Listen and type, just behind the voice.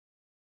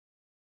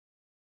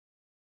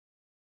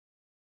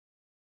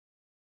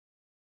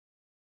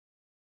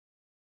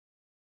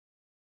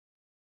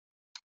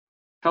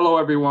Hello,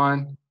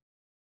 everyone.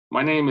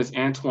 My name is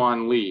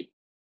Antwane Lee.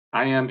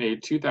 I am a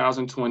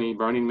 2020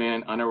 Burning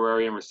Man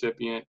honorarium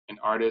recipient and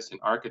artist and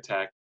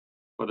architect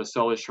for the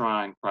Solar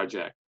Shrine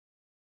Project.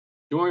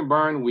 During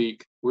Burn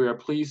Week, we are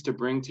pleased to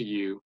bring to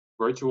you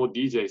virtual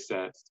DJ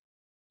sets,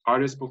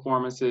 artist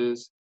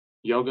performances,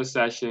 yoga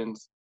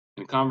sessions,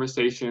 and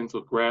conversations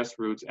with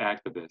grassroots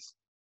activists,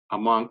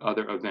 among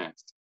other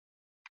events.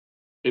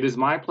 It is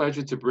my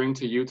pleasure to bring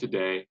to you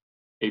today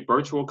a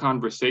virtual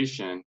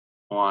conversation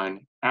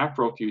on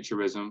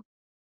Afrofuturism,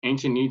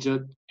 Ancient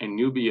Egypt and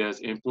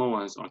Nubia's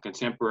influence on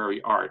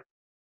contemporary art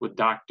with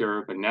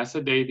Dr. Vanessa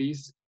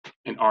Davies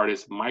and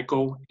artist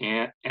Michael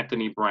and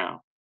Anthony Brown.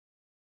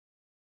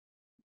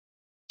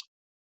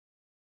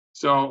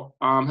 So,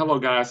 hello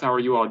guys, how are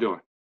you all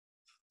doing?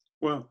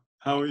 Well,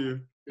 how are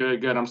you? Good,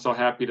 good. I'm so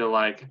happy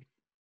to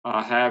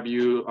have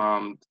you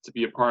to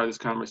be a part of this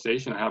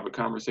conversation. I have a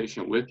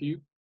conversation with you.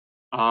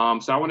 So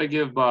I want to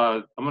give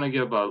a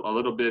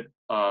little bit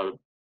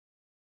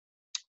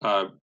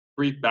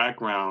brief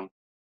background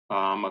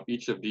of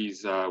each of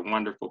these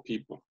wonderful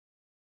people.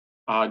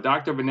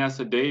 Dr.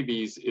 Vanessa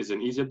Davies is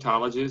an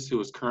Egyptologist who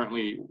is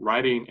currently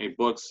writing a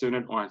book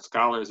centered on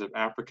scholars of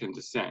African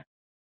descent.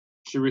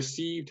 She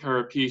received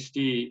her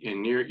Ph.D.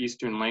 in Near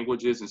Eastern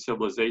Languages and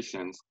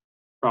Civilizations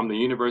from the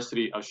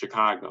University of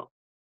Chicago.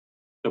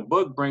 The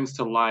book brings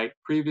to light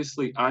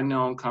previously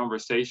unknown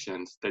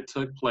conversations that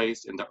took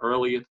place in the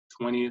early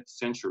 20th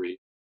century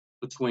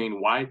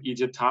between white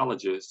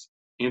Egyptologists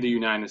in the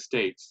United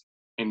States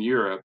and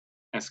Europe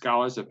and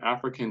scholars of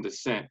African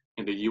descent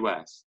in the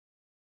US.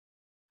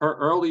 Her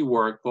early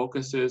work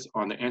focuses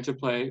on the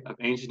interplay of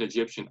ancient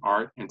Egyptian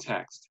art and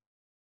text.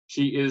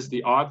 She is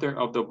the author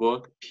of the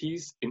book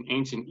Peace in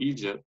Ancient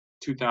Egypt,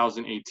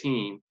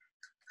 2018,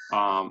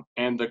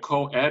 and the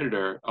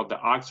co-editor of the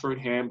Oxford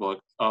Handbook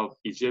of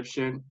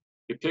Egyptian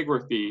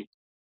Epigraphy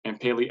and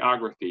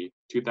Paleography,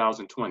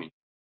 2020.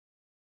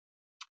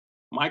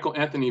 Michael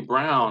Anthony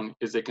Brown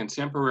is a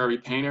contemporary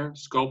painter,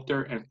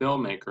 sculptor, and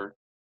filmmaker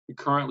who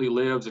currently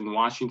lives in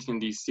Washington,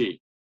 D.C.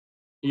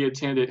 He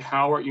attended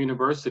Howard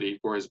University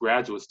for his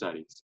graduate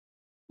studies.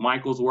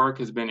 Michael's work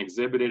has been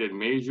exhibited in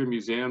major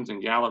museums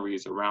and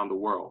galleries around the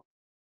world.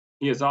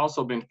 He has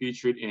also been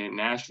featured in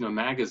national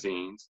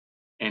magazines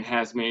and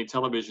has made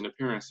television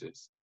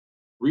appearances.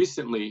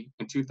 Recently,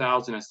 in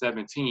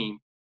 2017,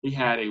 he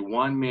had a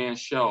one-man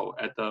show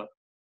at the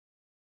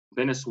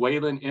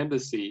Venezuelan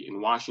Embassy in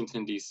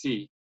Washington,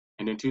 D.C.,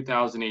 and in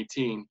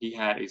 2018, he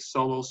had a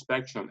solo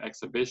spectrum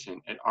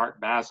exhibition at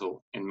Art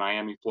Basel in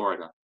Miami,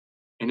 Florida.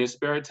 In his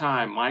spare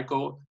time,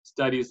 Michael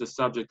studies the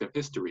subject of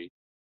history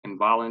and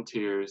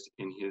volunteers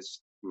in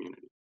his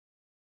community.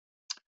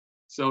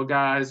 So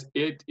guys,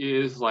 it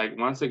is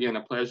once again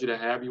a pleasure to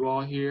have you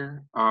all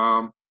here.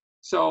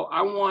 So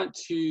I want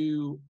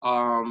to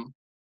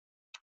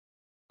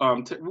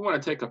we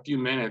want to take a few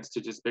minutes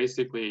to just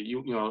basically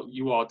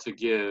you all to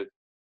give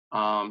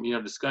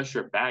discuss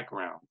your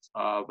backgrounds.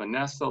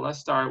 Vanessa, let's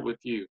start with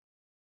you.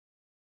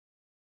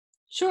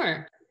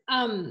 Sure.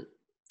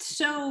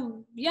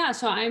 So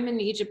I'm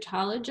an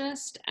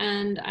Egyptologist,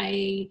 and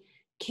I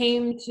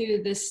came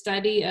to the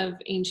study of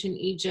ancient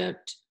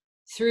Egypt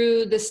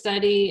through the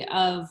study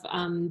of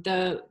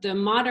the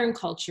modern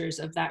cultures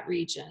of that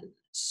region.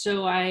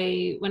 So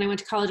when I went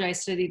to college, I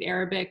studied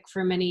Arabic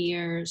for many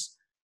years,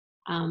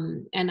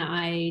 and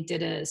I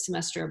did a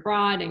semester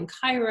abroad in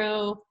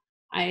Cairo.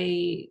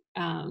 I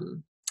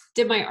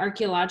did my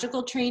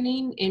archaeological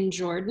training in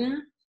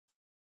Jordan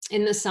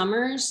in the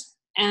summers,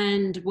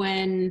 and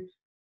when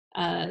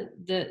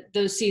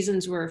those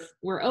seasons were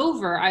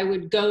over, I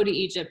would go to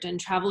Egypt and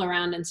travel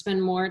around and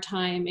spend more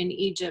time in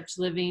Egypt,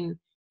 living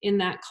in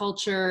that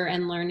culture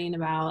and learning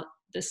about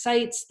the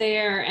sites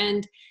there.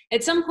 And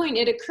at some point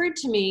it occurred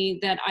to me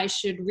that I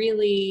should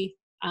really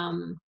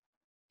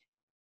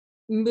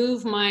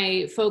move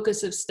my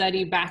focus of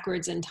study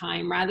backwards in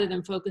time rather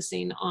than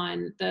focusing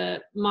on the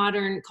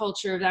modern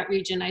culture of that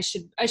region. I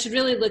should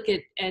really look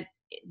at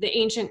the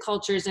ancient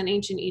cultures and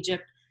ancient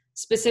Egypt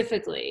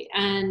specifically.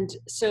 And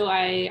so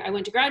I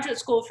went to graduate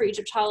school for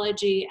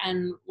Egyptology,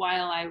 and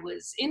while I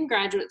was in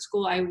graduate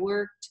school, I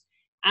worked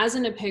as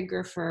an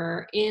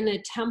epigrapher in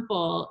a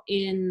temple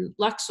in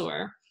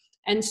Luxor.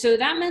 And so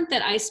that meant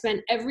that I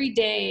spent every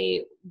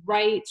day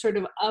right sort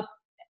of up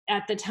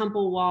at the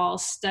temple wall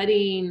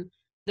studying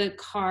the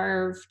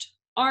carved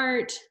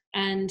art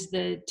and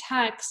the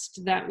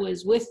text that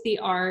was with the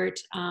art,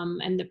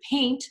 and the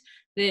paint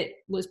that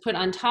was put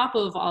on top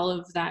of all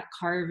of that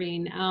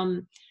carving.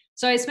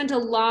 So I spent a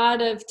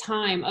lot of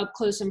time up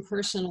close and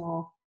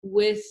personal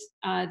with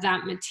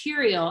that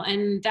material,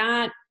 and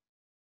that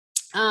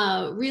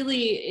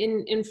really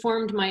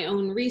informed my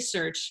own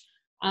research,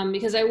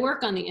 because I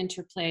work on the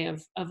interplay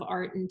of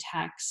art and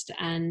text,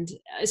 and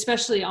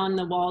especially on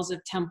the walls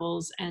of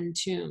temples and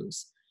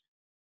tombs.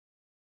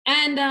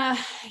 And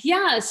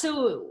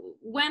so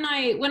when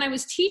I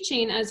was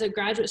teaching as a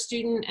graduate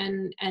student,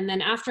 and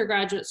then after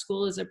graduate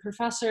school as a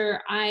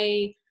professor,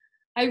 I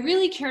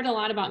really cared a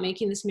lot about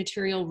making this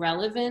material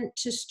relevant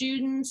to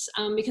students,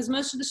 because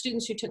most of the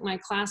students who took my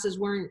classes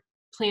weren't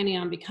planning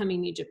on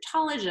becoming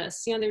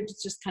Egyptologists. You know, they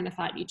just kind of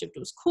thought Egypt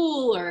was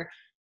cool, or,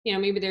 you know,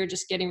 maybe they were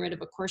just getting rid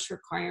of a course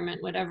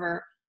requirement,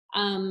 whatever.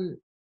 And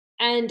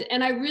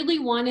I really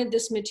wanted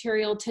this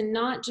material to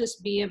not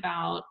just be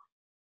about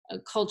a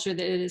culture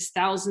that is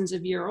thousands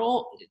of years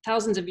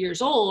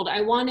old.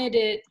 I wanted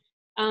it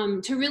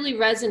to really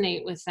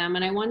resonate with them,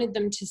 and I wanted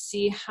them to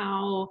see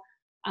how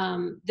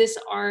this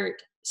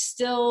art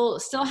still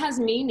has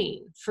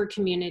meaning for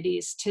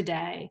communities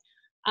today.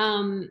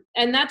 And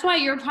that's why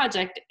your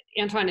project,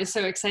 Antwane, is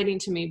so exciting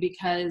to me,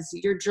 because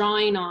you're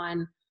drawing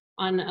on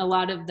a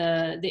lot of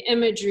the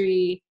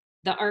imagery,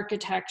 the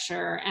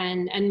architecture,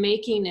 and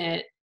making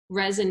it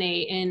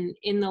resonate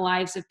in the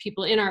lives of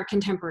people in our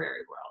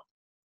contemporary world.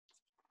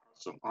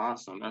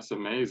 Awesome. That's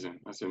amazing.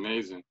 That's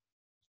amazing.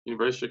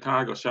 University of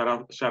Chicago. Shout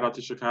out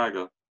to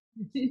Chicago.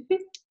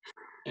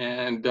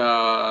 And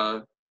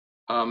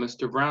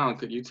Mr. Brown,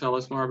 could you tell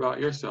us more about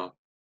yourself?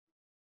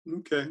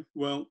 Okay,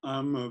 well,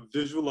 I'm a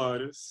visual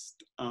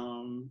artist,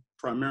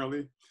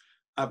 primarily.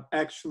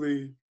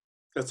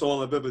 That's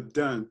all I've ever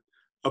done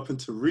up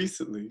until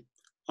recently.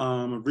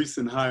 A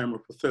recent hire, I'm a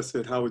professor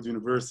at Howard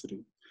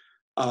University.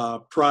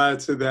 Prior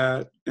to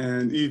that,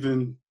 and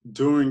even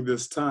during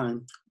this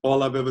time,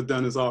 all I've ever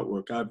done is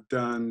artwork. I've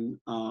done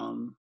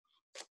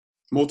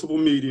multiple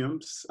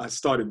mediums. I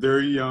started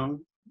very young,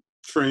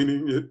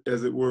 training,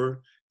 as it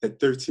were. At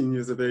 13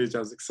 years of age, I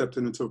was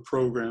accepted into a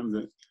program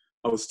that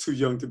I was too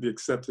young to be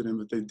accepted in,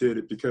 but they did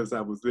it because I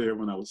was there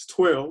when I was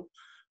 12.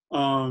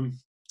 And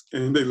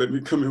they let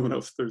me come in when I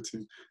was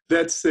 13.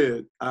 That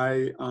said,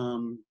 I've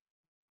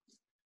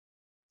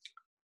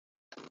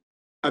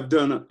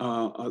done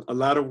a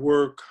lot of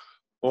work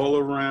all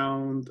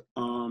around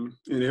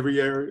in every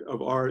area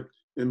of art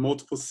in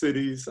multiple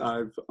cities.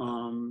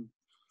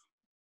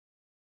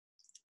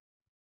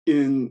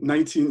 In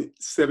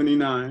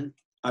 1979,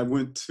 I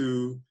went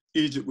to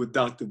Egypt with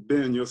Dr.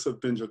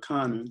 Yosef Ben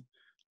Jochannan,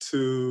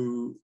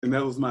 and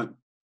that was my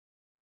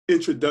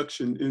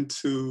introduction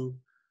into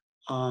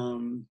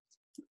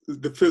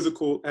the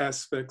physical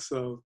aspects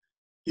of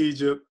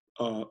Egypt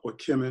or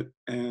Kemet,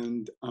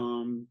 and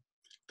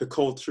the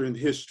culture and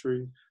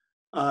history.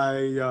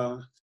 I,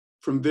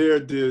 from there,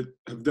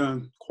 have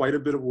done quite a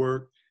bit of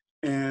work,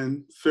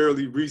 and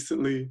fairly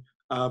recently,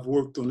 I've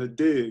worked on a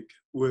dig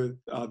with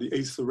the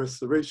Asa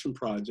Restoration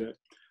Project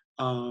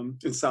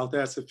in South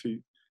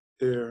Asifit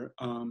there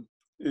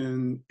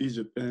in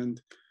Egypt.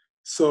 And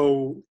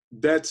so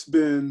that's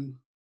been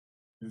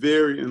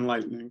very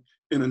enlightening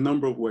in a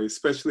number of ways,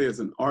 especially as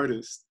an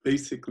artist,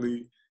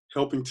 basically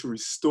helping to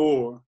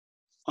restore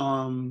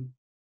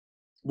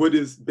what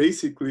is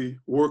basically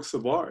works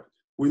of art.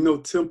 We know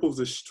temples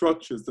are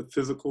structures, the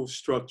physical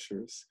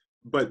structures,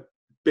 but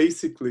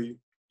basically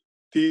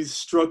these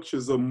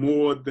structures are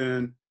more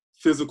than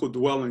physical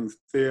dwellings.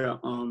 They're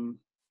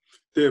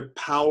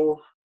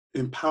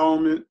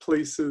empowerment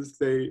places.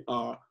 They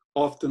are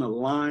often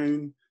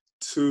aligned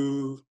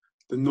to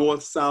the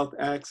north-south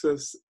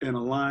axis and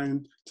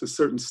aligned to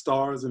certain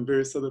stars and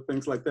various other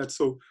things like that.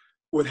 So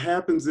what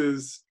happens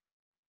is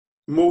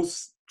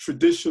most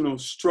traditional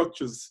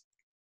structures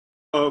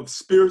of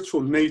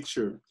spiritual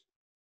nature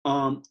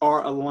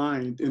are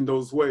aligned in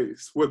those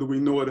ways, whether we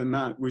know it or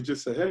not. We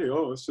just say, hey,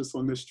 oh, it's just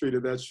on this street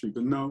or that street.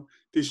 But no,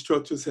 these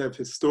structures have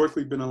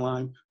historically been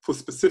aligned for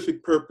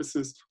specific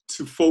purposes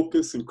to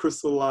focus and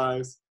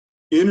crystallize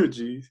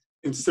energy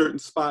in certain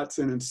spots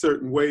and in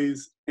certain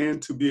ways,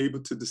 and to be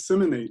able to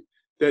disseminate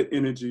that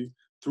energy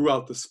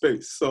throughout the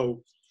space.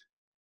 So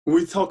when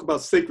we talk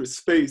about sacred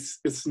space,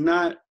 it's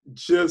not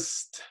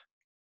just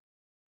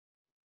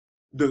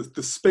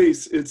the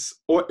space, it's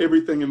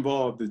everything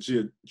involved,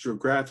 the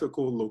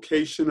geographical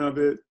location of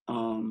it,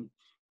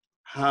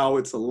 how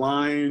it's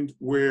aligned,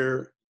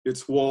 where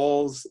its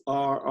walls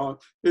are,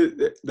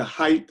 the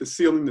height, the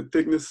ceiling, the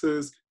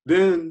thicknesses.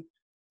 Then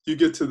you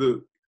get to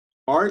the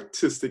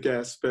artistic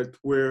aspect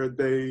where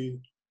they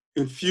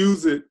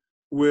infuse it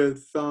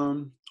with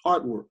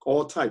artwork,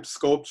 all types,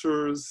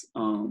 sculptures,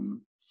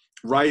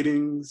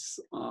 writings,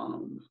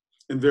 and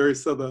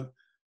various other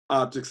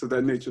objects of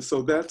that nature.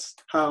 So that's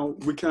how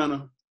we kind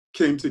of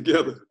came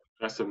together.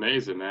 That's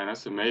amazing, man.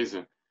 That's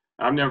amazing.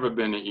 I've never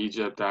been to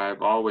Egypt.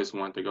 I've always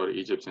wanted to go to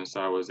Egypt since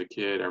I was a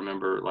kid. I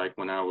remember like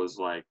when I was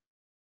like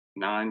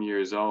 9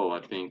 years old,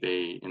 I think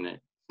they, in the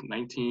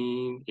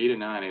 1908 or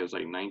 9, it was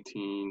like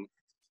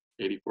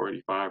 1984,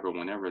 85 or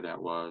whenever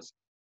that was.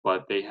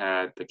 But they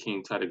had the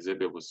King Tut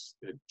exhibit was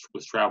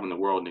traveling the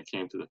world, and it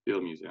came to the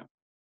Field Museum.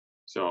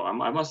 So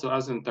I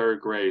was in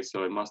 3rd grade,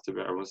 so it must have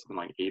been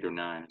like 8 or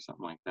 9 or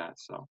something like that.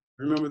 So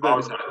Remember that? I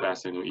always had a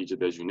fascination with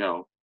Egypt, as you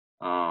know,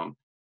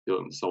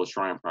 the Solar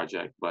Shrine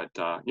Project. But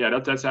yeah,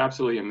 that's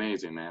absolutely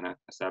amazing, man.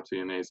 That's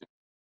absolutely amazing.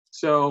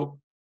 So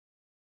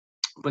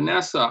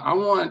Vanessa,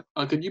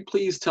 could you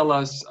please tell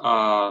us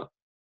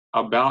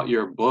about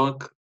your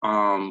book,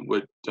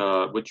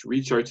 which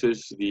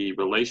researches the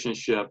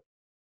relationship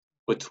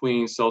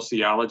between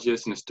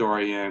sociologist and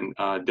historian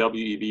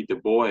W.E.B. Du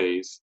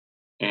Bois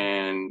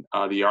and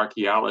the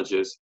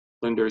archaeologist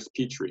Flinders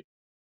Petrie?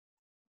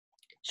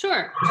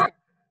 Sure.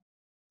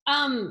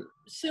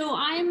 So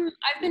I've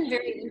been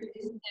very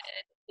interested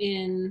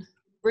in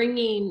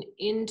bringing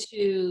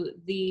into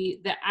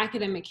the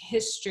academic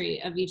history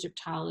of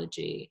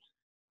Egyptology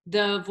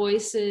the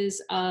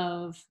voices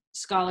of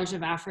scholars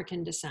of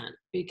African descent,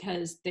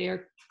 because they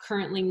are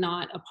currently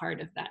not a part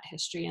of that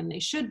history, and they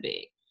should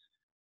be.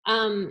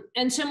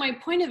 And so my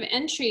point of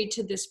entry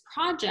to this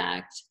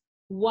project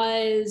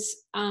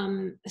was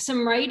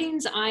some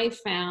writings I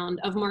found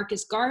of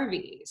Marcus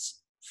Garvey's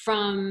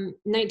from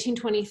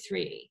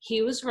 1923.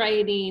 He was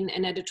writing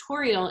an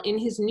editorial in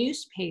his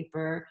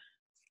newspaper,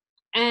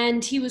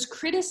 and he was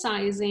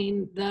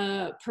criticizing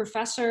the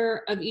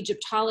professor of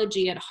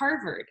Egyptology at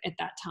Harvard at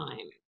that time.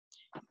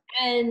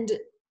 And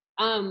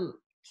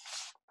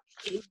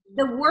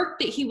the work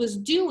that he was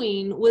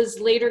doing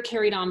was later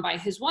carried on by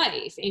his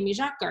wife, Amy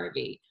Jacques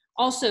Garvey,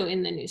 also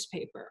in the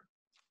newspaper.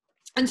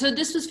 And so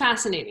this was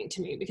fascinating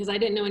to me because I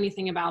didn't know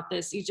anything about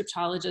this.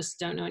 Egyptologists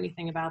don't know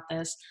anything about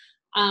this.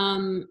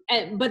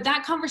 But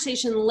that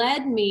conversation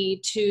led me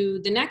to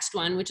the next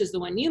one, which is the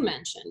one you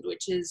mentioned,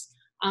 which is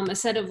a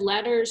set of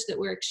letters that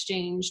were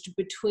exchanged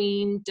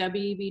between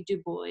W.B.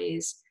 Du Bois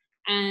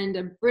and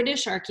a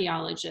British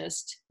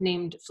archaeologist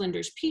named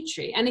Flinders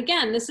Petrie. And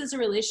again, this is a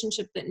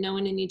relationship that no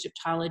one in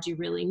Egyptology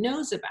really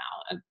knows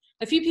about.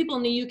 A few people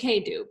in the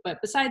UK do, but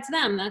besides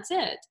them, that's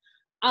it.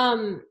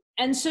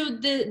 And so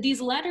these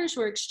letters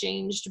were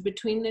exchanged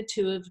between the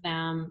two of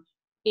them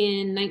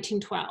in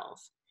 1912.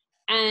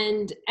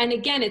 And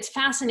again, it's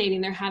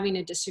fascinating. They're having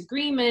a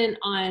disagreement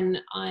on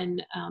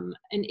an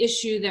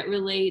issue that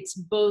relates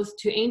both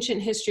to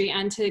ancient history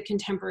and to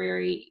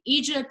contemporary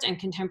Egypt and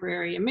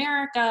contemporary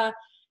America.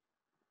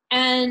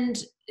 And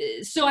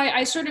so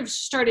I sort of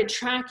started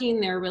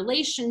tracking their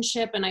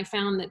relationship, and I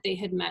found that they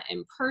had met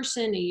in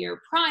person a year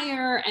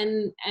prior.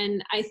 And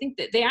I think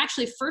that they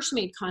actually first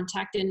made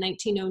contact in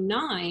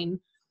 1909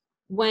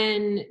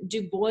 when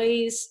Du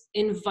Bois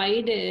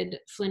invited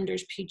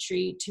Flinders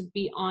Petrie to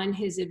be on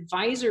his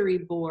advisory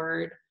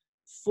board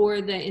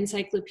for the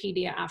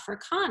Encyclopedia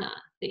Africana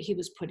that he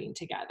was putting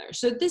together.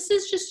 So this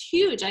is just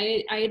huge.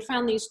 I had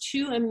found these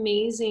two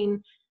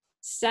amazing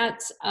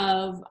sets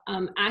of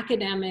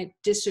academic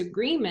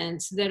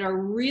disagreements that are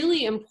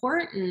really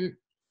important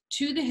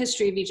to the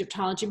history of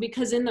Egyptology,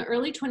 because in the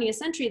early 20th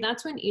century,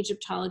 that's when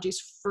Egyptology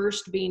is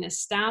first being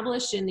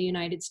established in the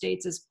United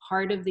States as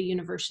part of the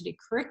university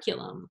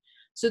curriculum.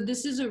 So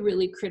this is a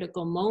really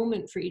critical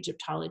moment for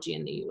Egyptology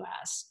in the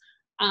US.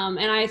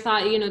 And I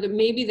thought, that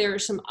maybe there are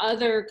some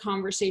other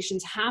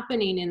conversations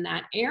happening in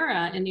that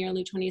era in the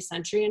early 20th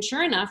century. And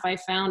sure enough, I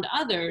found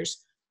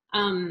others.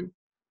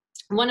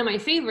 One of my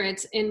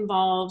favorites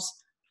involves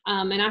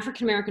an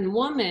African-American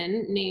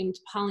woman named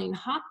Pauline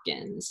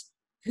Hopkins,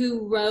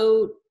 who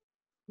wrote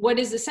what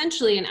is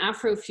essentially an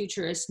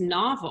Afrofuturist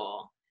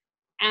novel.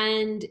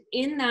 And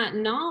in that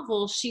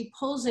novel, she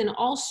pulls in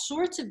all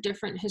sorts of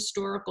different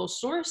historical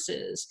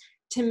sources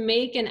to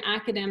make an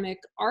academic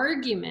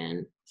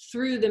argument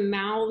through the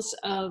mouths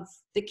of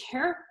the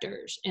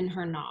characters in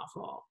her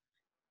novel.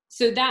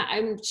 So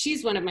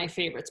she's one of my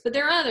favorites, but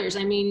there are others.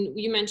 I mean,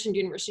 you mentioned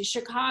University of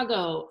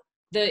Chicago.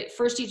 The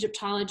first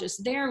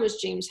Egyptologist there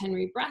was James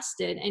Henry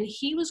Breasted, and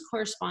he was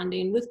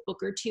corresponding with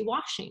Booker T.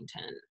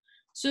 Washington.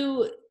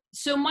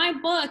 So my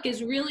book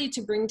is really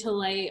to bring to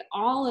light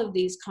all of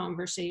these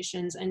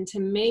conversations and to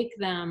make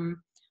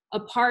them a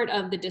part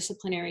of the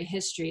disciplinary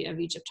history of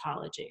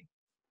Egyptology.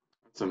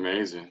 That's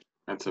amazing.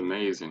 That's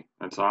amazing.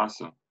 That's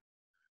awesome.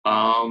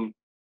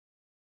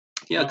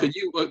 Yeah, could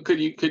you,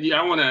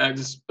 I want to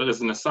just,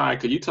 as an aside,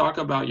 could you talk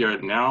about your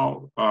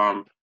Nile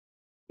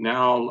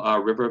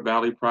River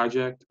Valley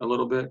project a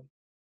little bit?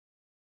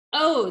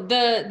 Oh,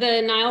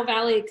 the Nile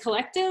Valley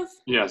Collective?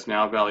 Yes,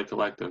 Nile Valley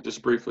Collective,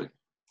 just briefly.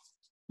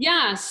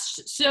 Yes,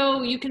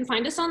 so you can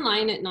find us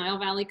online at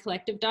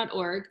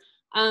nilevalleycollective.org.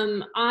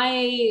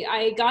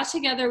 I got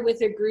together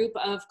with a group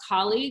of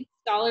colleagues,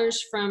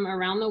 scholars from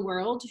around the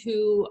world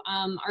who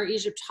are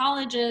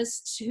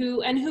Egyptologists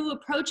who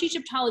approach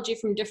Egyptology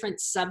from different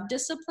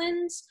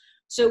subdisciplines.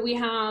 So we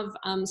have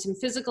some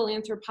physical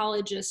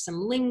anthropologists,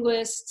 some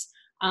linguists,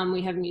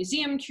 we have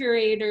museum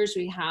curators,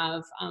 we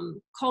have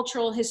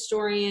cultural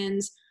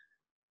historians,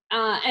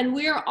 and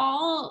we're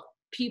all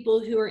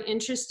people who are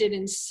interested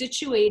in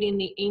situating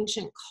the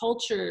ancient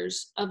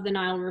cultures of the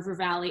Nile River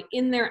Valley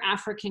in their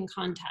African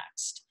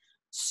context.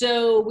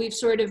 So we've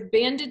sort of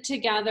banded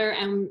together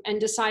and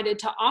decided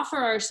to offer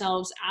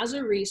ourselves as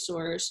a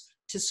resource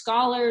to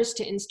scholars,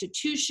 to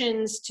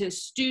institutions, to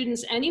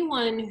students,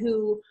 anyone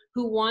who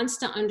wants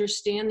to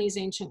understand these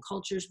ancient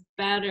cultures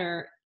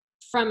better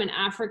from an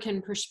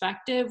African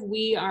perspective.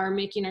 We are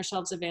making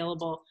ourselves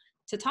available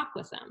to talk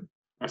with them.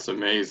 That's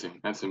amazing.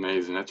 That's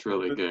amazing. That's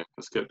really good.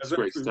 That's good. That's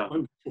great stuff.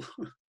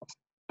 Wonderful.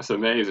 That's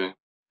amazing.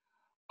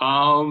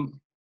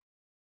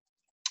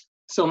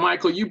 So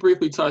Michael, you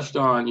briefly touched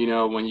on,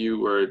 when you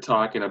were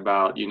talking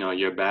about,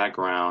 your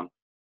background,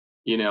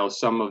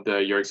 some of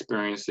your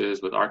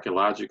experiences with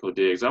archaeological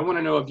digs. I want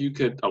to know if you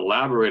could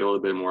elaborate a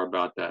little bit more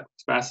about that.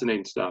 It's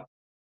fascinating stuff.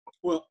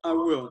 Well, I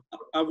will.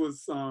 I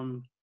was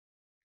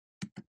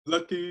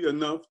lucky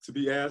enough to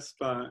be asked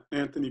by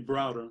Anthony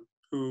Browder,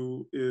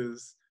 who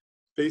is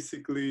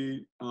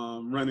basically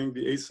running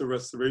the Asa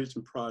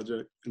Restoration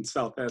Project in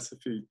South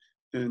Asifit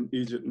in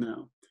Egypt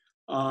now.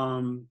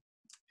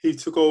 He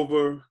took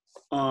over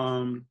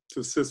to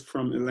assist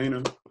from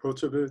Elena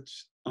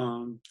Protovich,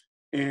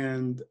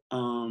 and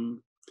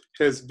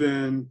has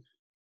been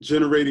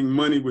generating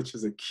money, which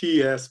is a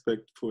key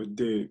aspect for a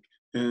dig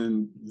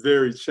and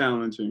very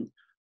challenging,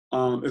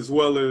 as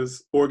well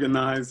as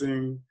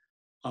organizing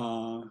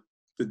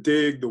the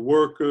dig, the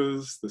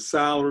workers, the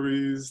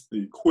salaries,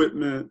 the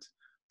equipment,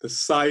 the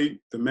site,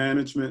 the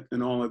management,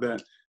 and all of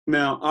that.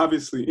 Now,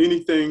 obviously,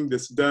 anything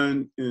that's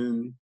done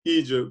in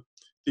Egypt,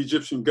 the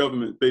Egyptian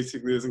government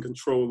basically is in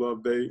control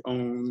of, they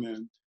own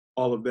and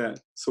all of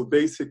that. So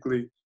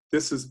basically,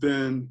 this has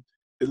been,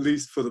 at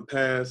least for the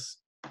past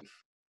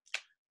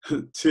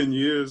 10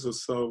 years or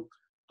so,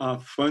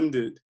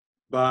 funded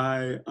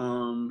by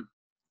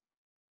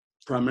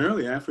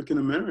primarily African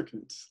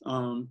Americans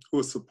who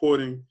are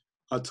supporting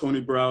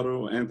Tony Browder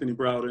or Anthony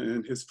Browder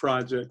and his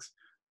projects.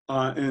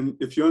 And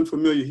if you're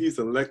unfamiliar, he's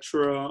a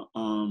lecturer,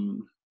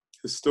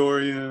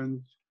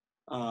 historian,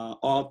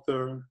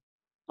 author,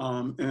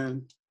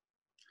 and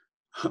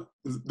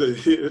the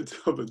head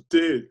of a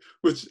dig,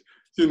 which,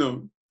 you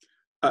know,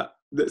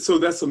 so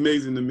that's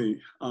amazing to me,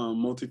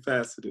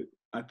 multifaceted.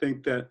 I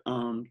think that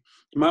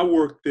my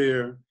work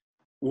there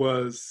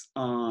was,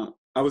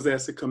 I was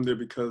asked to come there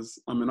because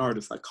I'm an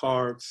artist. I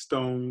carve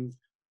stone,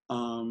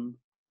 and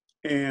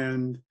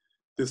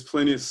there's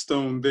plenty of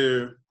stone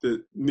there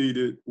that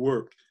needed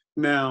work.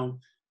 Now,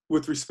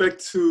 with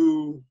respect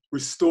to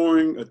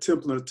restoring a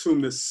temple or a tomb,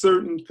 there's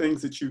certain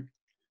things that you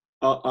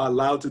are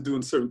allowed to do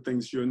and certain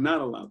things you're not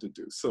allowed to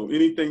do. So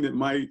anything that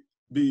might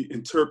be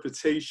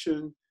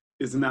interpretation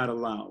is not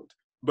allowed.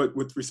 But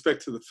with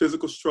respect to the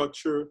physical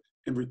structure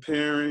and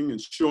repairing and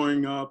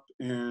shoring up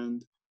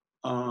and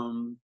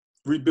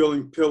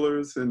rebuilding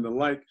pillars and the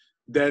like,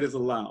 that is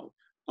allowed.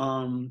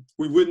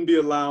 We wouldn't be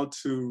allowed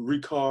to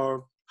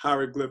recarve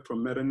hieroglyph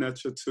from Meta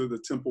Necha to the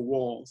temple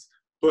walls,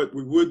 but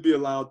we would be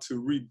allowed to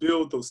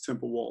rebuild those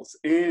temple walls.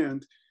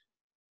 And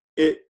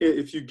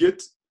if you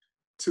get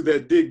to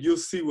that dig, you'll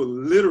see what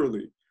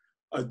literally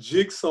a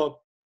jigsaw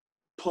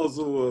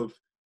puzzle of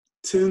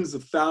tens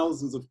of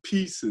thousands of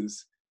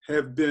pieces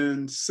have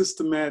been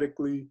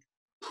systematically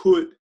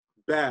put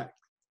back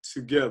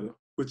together,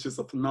 which is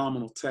a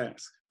phenomenal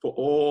task for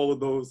all of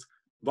those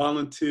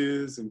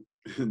volunteers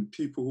and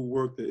people who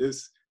work there.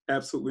 It's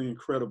absolutely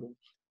incredible.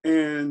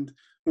 And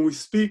when we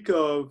speak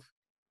of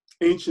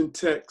ancient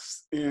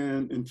texts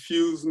and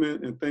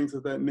infusement and things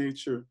of that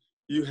nature,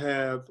 you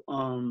have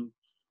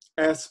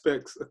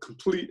aspects, a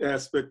complete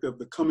aspect of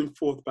the coming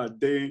forth by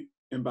day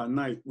and by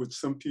night, which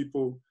some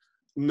people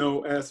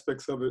know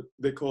aspects of it.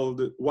 They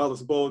called it,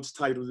 Wallace Bulge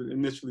titled it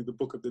initially The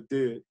Book of the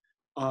Dead.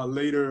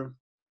 Later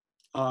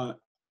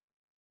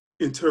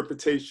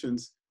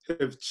interpretations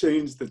have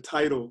changed the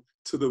title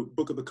to The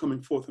Book of the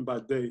Coming Forth and by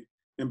Day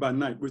and by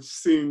Night, which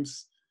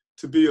seems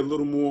to be a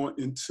little more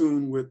in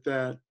tune with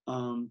that,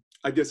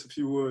 I guess if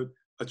you would,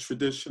 a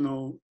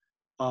traditional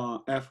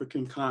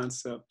African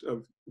concept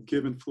of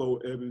give and flow,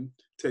 ebb and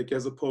take,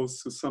 as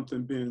opposed to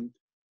something being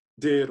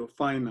dead or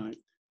finite.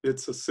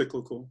 It's a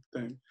cyclical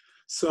thing.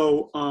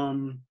 So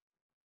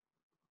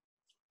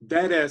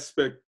that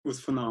aspect was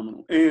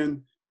phenomenal.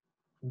 And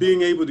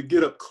being able to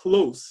get up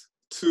close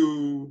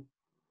to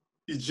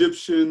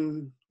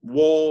Egyptian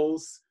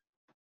walls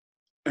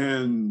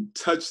and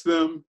touch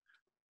them,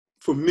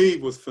 for me,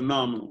 was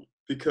phenomenal,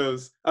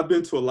 because I've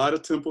been to a lot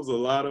of temples, a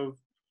lot of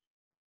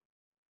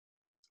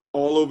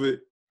all over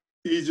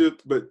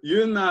Egypt, but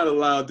you're not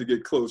allowed to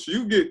get close.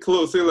 You get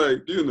close, they're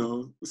like, you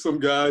know, some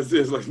guys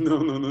there's like,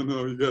 no,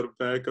 you gotta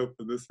back up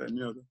for this, that, and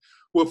the other.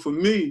 Well, for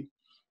me,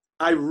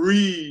 I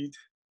read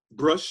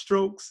brush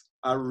strokes,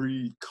 I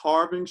read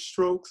carving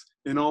strokes,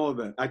 and all of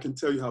that. I can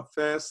tell you how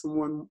fast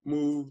someone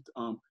moved,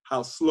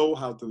 how slow,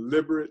 how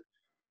deliberate,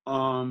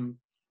 and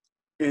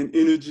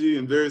energy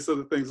and various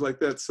other things like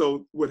that.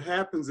 So what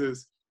happens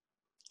is,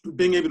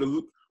 being able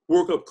to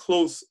work up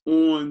close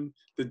on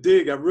the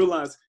dig, I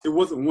realized it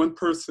wasn't one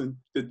person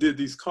that did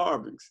these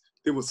carvings.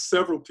 There were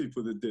several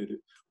people that did it.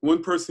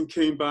 One person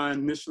came by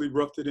and initially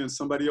roughed it in.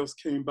 Somebody else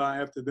came by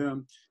after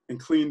them and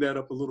cleaned that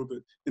up a little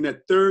bit. And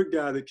that third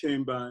guy that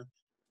came by,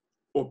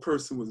 or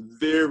person, was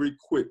very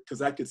quick,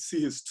 because I could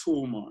see his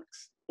tool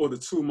marks, or the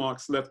tool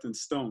marks left in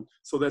stone.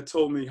 So that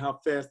told me how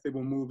fast they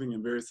were moving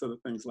and various other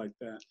things like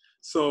that.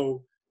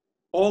 So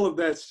all of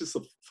that's just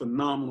a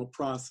phenomenal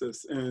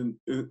process, and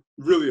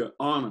really an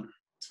honor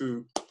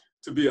to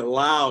be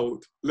allowed,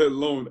 let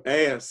alone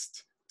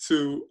asked,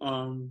 to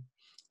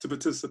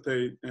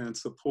participate and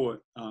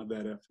support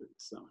that effort.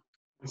 So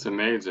it's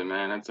amazing,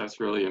 man. That's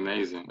really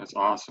amazing. That's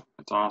awesome.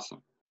 That's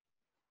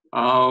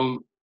awesome.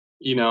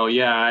 You know,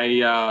 yeah,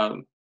 I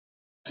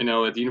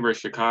know at the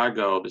University of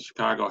Chicago, the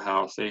Chicago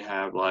House, they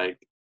have like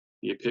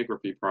the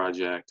Epigraphy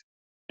Project,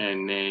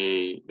 and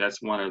they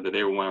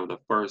were one of the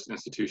first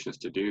institutions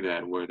to do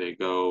that, where they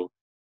go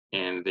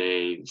and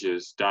they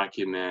just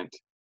document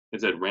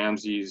is it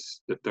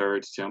Ramses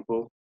III's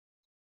temple,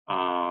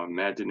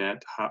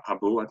 Medinet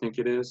Habu, I think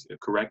it is.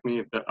 Correct me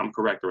if I'm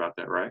correct about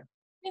that, right?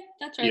 Yeah,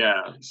 that's right.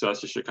 Yeah, so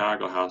it's a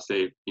Chicago house.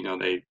 They,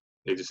 they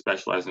just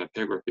specialize in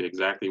epigraphy,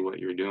 exactly what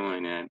you're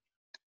doing, and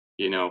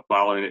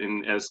following it.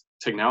 And as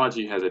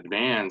technology has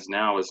advanced,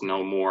 now it's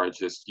no more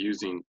just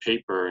using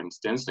paper and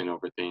stenciling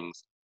over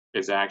things.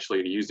 It's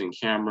actually using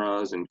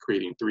cameras and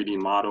creating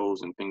 3D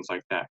models and things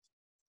like that.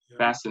 Yeah,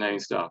 Fascinating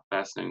stuff.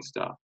 Fascinating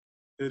stuff.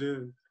 it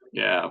is.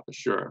 Yeah, for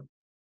sure.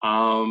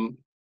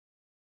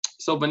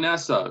 So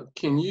Vanessa,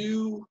 can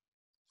you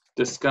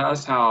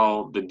discuss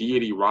how the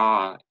deity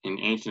Ra in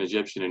ancient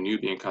Egyptian and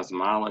Nubian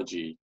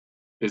cosmology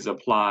is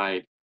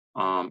applied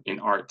in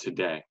art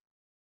today?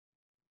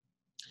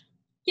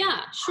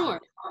 Yeah, sure.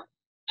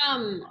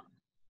 Um,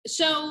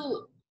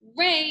 so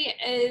Re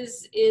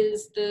is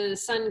the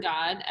sun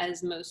god,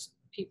 as most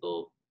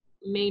people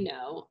may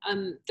know.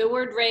 The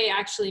word Re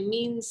actually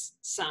means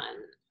sun.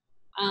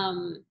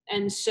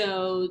 And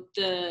so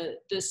the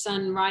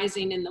sun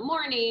rising in the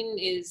morning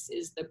is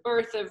the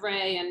birth of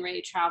Re, and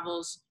Re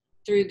travels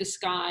through the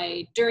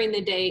sky during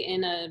the day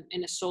in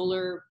a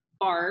solar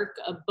bark,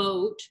 a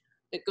boat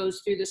that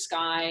goes through the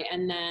sky,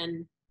 and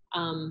then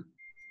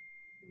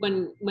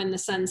when the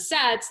sun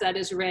sets, that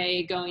is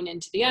Re going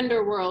into the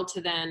underworld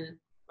to then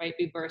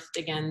be birthed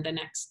again the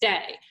next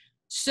day.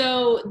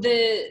 So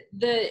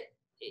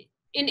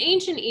in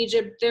ancient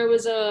Egypt, there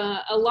was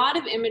a lot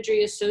of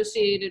imagery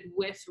associated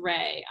with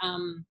Re.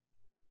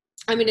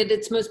 I mean, at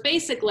its most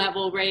basic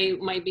level, Re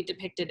might be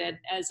depicted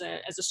as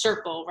a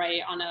circle,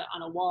 right, on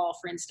a wall,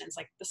 for instance,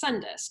 like the sun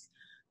disk.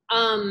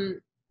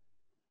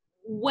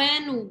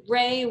 When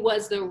Re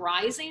was the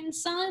rising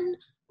sun,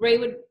 Re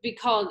would be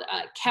called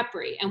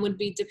Khepri and would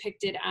be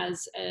depicted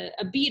as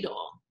a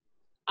beetle.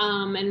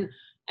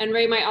 And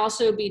Re might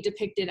also be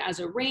depicted as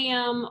a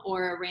ram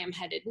or a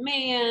ram-headed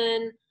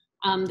man.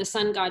 The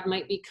sun god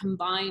might be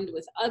combined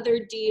with other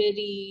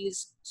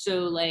deities. So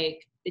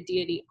like the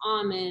deity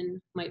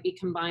Amen might be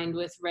combined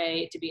with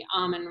Re to be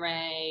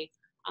Amen-Re.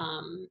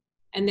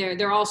 And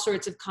there are all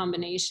sorts of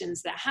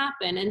combinations that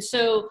happen. And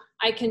so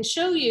I can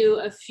show you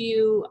a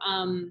few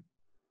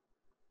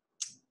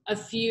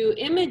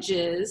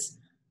images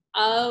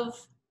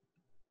of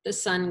the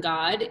sun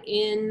god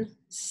in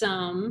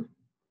some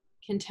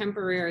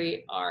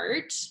contemporary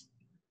art.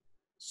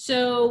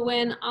 So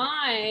when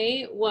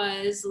I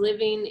was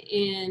living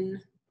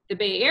in the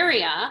Bay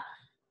Area,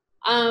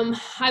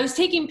 I was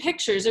taking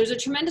pictures. There was a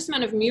tremendous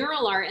amount of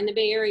mural art in the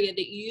Bay Area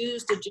that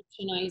used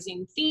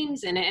Egyptianizing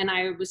themes in it, and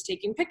I was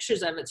taking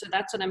pictures of it. So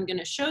that's what I'm going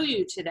to show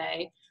you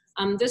today.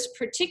 This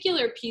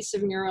particular piece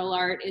of mural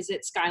art is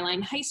at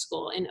Skyline High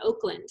School in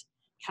Oakland,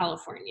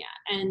 California.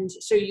 And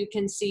so you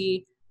can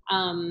see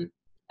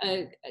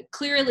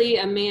clearly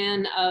a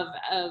man of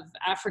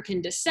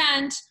African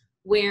descent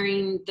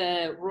wearing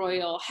the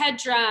royal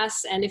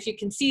headdress. And if you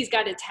can see, he's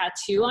got a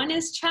tattoo on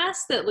his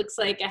chest that looks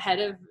like a head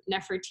of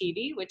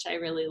Nefertiti, which I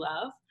really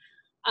love.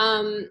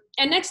 And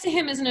next to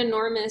him is an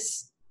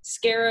enormous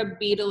scarab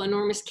beetle,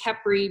 enormous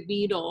Khepri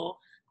beetle,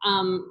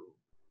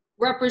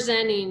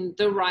 representing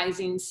the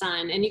rising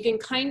sun. And you can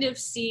kind of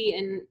see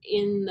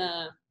in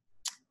the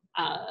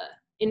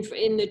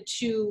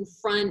two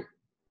front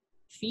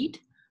feet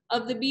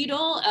of the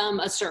beetle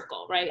a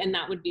circle, right? And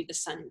that would be the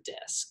sun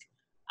disk.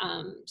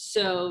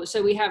 So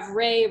we have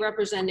Re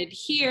represented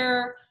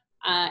here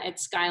at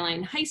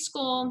Skyline High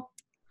School.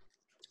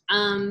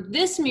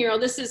 This mural,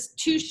 this is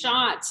two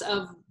shots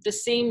of the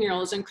same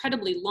mural, is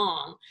incredibly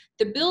long.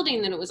 The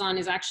building that it was on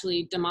is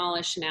actually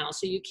demolished now,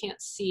 so you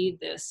can't see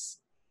this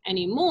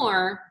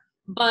anymore.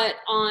 But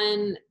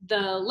on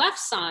the left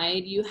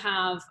side, you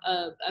have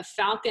a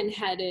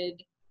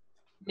falcon-headed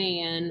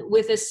man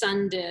with a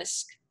sun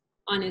disk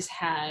on his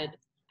head,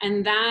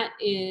 and that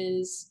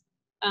is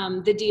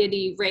the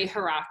deity Re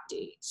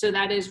Herakti. So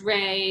that is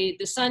Re,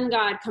 the sun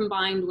god,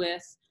 combined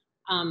with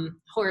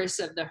Horus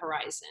of the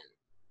horizon.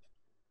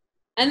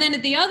 And then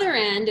at the other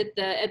end,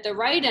 at the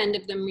right end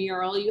of the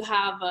mural, you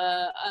have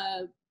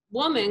a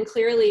woman,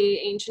 clearly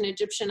ancient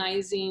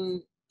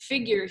Egyptianizing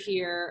figure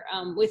here,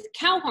 with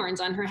cow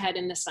horns on her head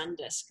and the sun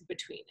disk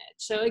between it.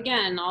 So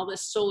again, all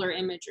this solar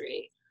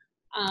imagery.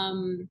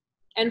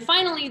 And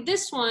finally,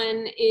 this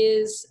one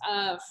is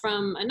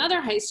from another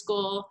high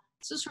school.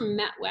 This was from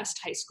Met West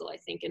High School, I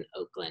think, in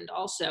Oakland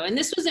also. And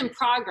this was in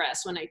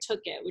progress when I took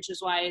it, which is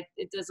why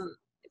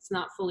it's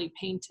not fully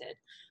painted.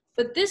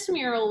 But this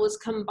mural was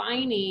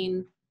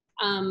combining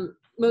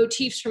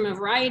motifs from a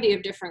variety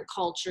of different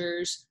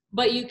cultures.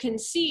 But you can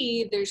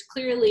see there's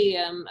clearly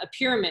a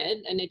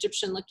pyramid, an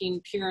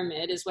Egyptian-looking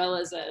pyramid, as well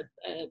as a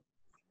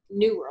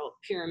New World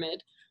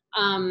pyramid.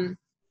 And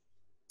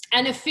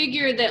a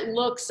figure that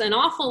looks an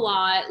awful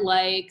lot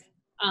like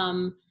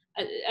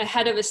a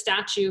head of a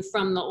statue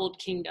from the Old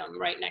Kingdom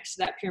right next to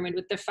that pyramid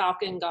with the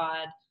falcon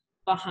god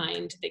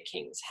behind the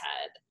king's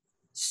head.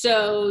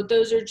 So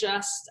those are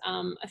just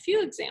a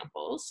few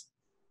examples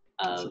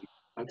of.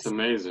 That's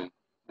amazing.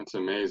 That's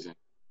amazing.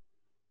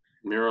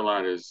 Mural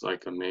art is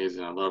like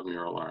amazing. I love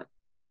mural art.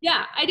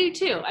 Yeah, I do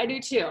too. I do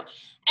too.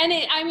 And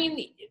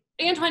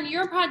Antwane,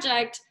 your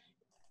project,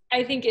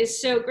 I think,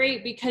 is so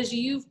great because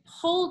you've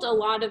pulled a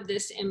lot of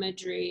this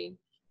imagery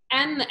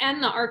and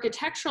the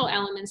architectural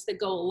elements that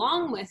go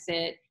along with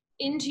it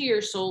into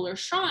your solar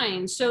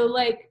shrine. So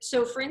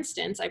for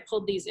instance, I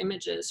pulled these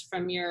images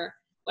from your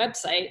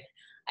website.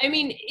 I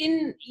mean,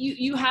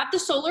 you have the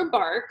solar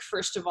bark,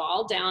 first of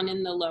all, down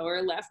in the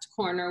lower left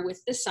corner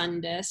with the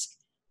sun disk.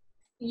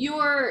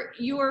 Your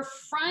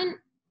front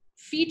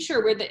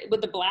feature where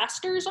the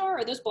blasters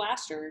are those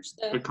blasters?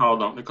 They call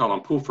them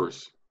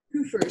poofers.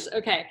 Poofers,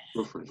 okay.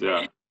 Poofers,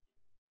 yeah.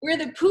 Where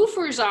the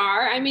poofers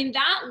are, I mean,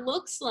 that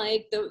looks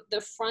like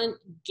the front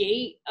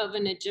gate of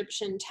an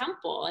Egyptian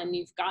temple, and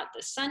you've got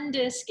the sun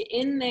disk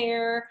in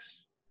there,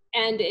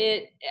 and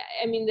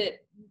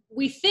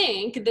we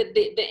think that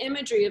the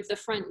imagery of the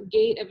front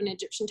gate of an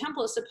Egyptian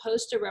temple is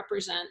supposed to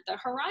represent the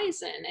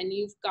horizon, and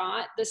you've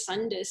got the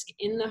sun disk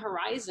in the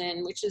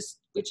horizon, which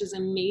is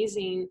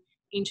amazing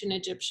ancient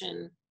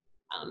Egyptian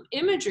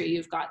imagery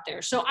you've got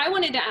there. So I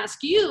wanted to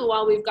ask you,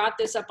 while we've got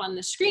this up on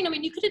the screen, I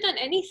mean, you could have done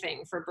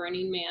anything for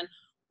Burning Man.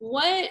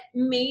 What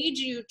made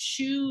you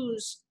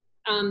choose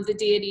the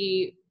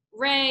deity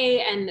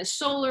Re and the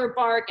solar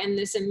bark and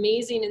this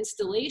amazing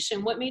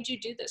installation? What made you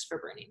do this for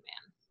Burning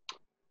Man?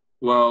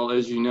 Well,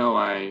 as you know,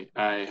 I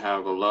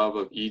have a love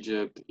of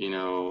Egypt. You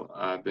know,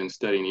 I've been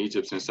studying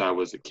Egypt since I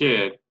was a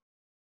kid.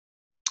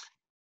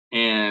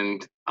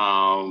 And,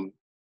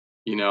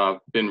 you know, I've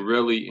been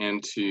really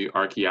into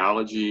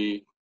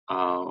archaeology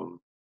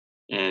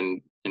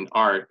and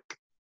art.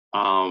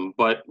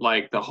 But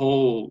like the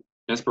whole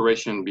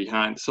inspiration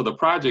behind, so the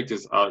project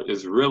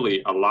is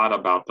really a lot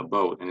about the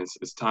boat, and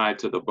it's tied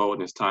to the boat,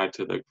 and it's tied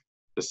to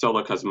the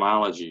solar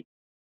cosmology.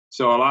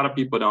 So a lot of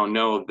people don't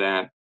know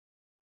that,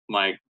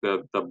 like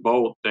the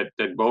boat, that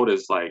boat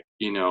is like,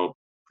 you know,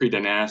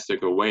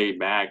 pre-dynastic or way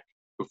back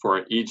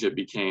before Egypt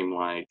became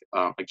like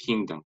a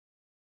kingdom.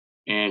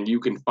 And you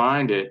can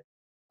find it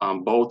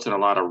both in a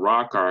lot of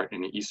rock art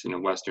in the eastern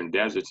and western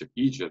deserts of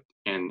Egypt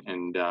and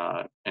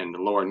the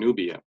lower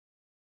Nubia.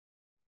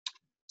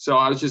 So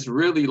I was just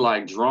really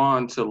like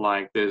drawn to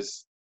like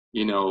this,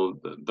 you know,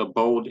 the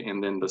boat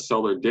and then the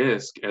solar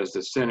disk as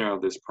the center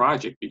of this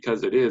project,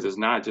 because it's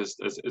not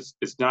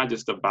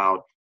just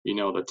about, you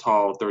know, the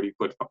tall 30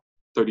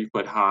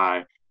 foot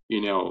high, you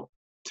know,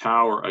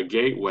 tower, a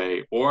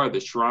gateway, or the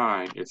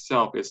shrine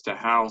itself. It's to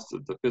house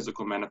the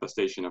physical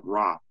manifestation of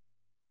Ra.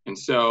 And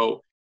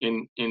so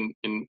in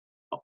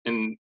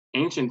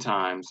ancient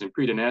times, in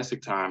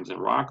pre-dynastic times, in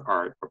rock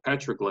art or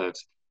petroglyphs,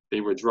 they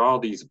would draw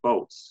these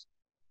boats.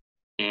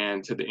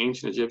 And to the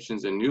ancient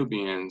Egyptians and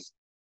Nubians,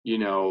 you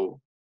know,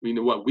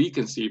 what we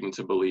conceive and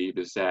to believe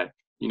is that,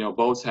 you know,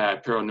 boats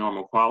had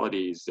paranormal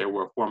qualities. They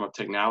were a form of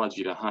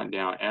technology to hunt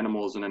down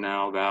animals in the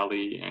Nile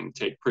Valley and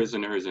take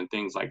prisoners and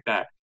things like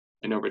that.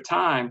 And over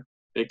time,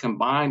 they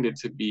combined it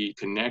to be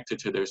connected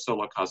to their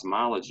solar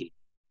cosmology.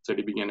 So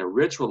they began to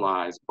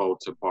ritualize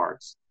boats or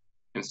barks.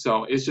 And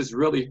so it's just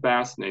really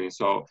fascinating.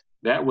 So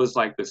that was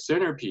like the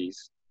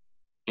centerpiece.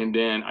 And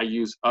then I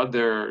use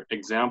other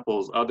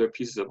examples, other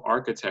pieces of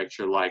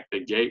architecture, like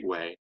the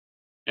gateway.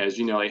 As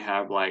you know, they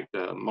have like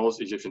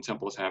most Egyptian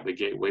temples have the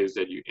gateways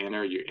that you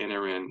enter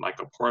in like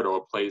a portal,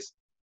 a place,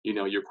 you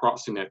know, you're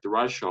crossing that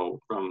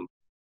threshold from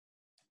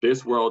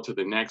this world to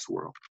the next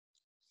world.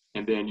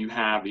 And then you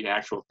have the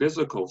actual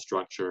physical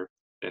structure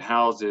that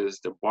houses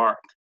the bark,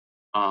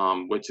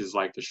 which is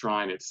like the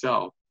shrine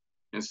itself.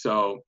 And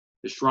so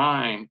the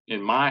shrine, in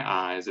my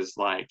eyes, is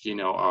like, you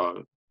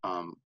know,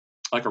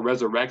 like a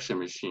resurrection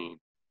machine.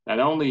 Not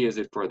only is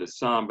it for the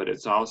sun, but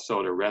it's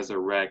also to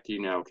resurrect,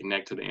 you know,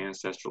 connect to the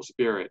ancestral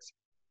spirits.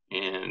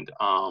 And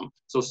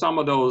so some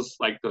of those,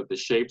 like the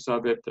shapes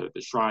of it,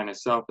 the shrine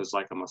itself is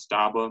like a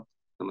mastaba.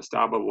 The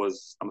mastaba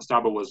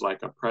was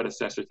like a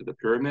predecessor to the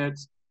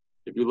pyramids.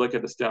 If you look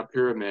at the step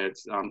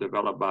pyramids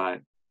developed by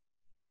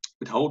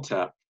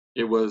Hotep,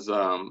 it was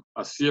a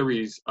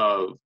series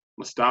of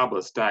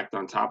mastabas stacked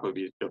on top of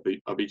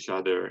each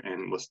other,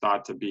 and was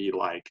thought to be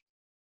like,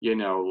 you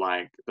know,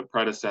 like the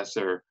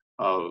predecessor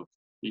of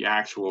the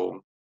actual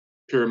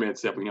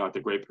pyramids that we know at the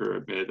Great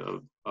Pyramid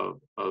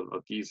of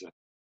Giza.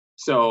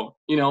 So,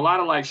 you know, a lot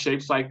of like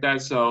shapes like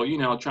that. So, you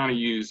know, trying to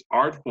use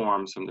art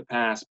forms from the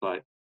past,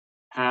 but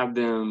have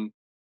them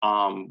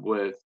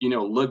with, you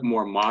know, look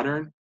more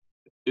modern.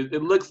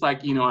 It looks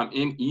like, you know, I'm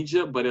in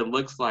Egypt, but it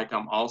looks like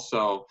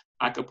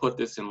I could put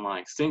this in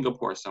like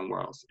Singapore somewhere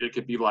else. It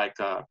could be like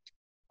a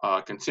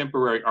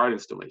contemporary art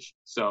installation.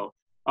 So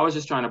I was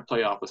just trying to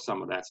play off of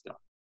some of that stuff,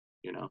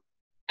 you know.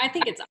 I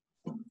think it's awesome.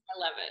 I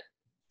love it.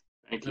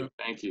 Thank you.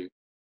 Thank you.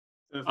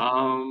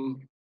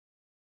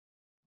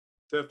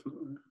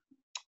 Definitely.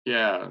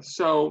 Yeah.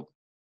 So,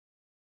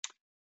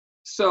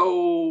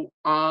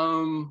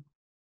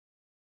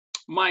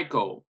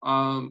 Michael,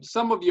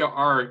 some of your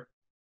art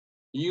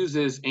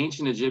uses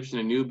ancient Egyptian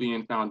and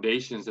Nubian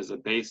foundations as a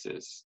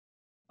basis.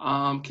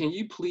 Can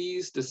you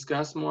please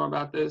discuss more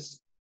about this?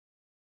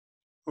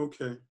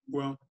 Okay.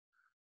 Well,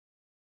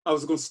 I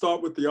was going to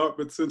start with the art,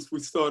 but since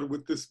we started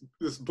with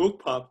this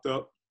book popped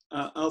up,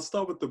 I'll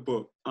start with the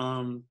book.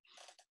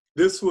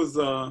 This was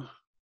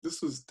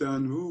this was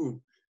done,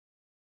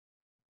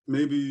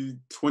 maybe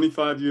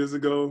 25 years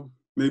ago,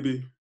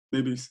 maybe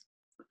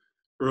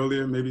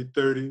earlier, maybe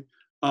 30.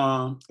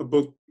 A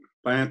book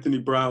by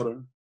Anthony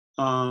Browder,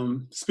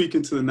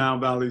 speaking to the Nile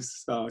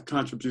Valley's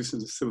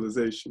contributions to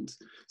civilizations.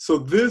 So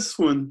this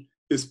one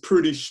is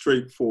pretty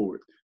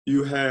straightforward.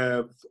 You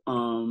have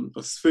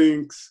a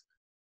sphinx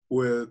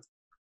with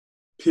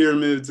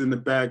pyramids in the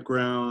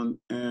background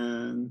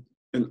and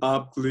an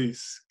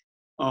obelisk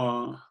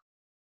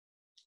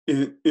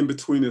in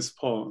between his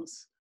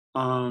paws.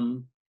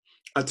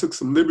 I took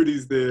some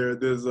liberties there.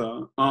 There's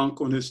an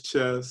ankh on his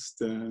chest,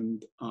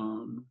 and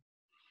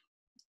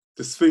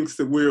the sphinx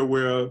that we're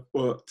aware of,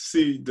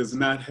 does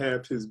not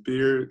have his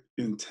beard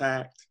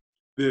intact.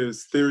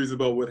 There's theories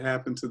about what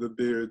happened to the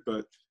beard,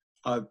 but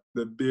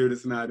the beard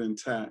is not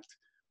intact.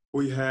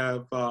 We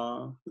have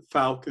the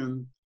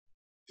falcon,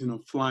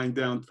 flying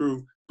down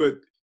through, but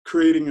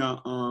creating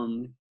a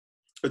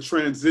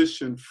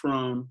transition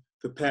from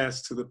the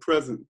past to the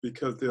present,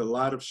 because there are a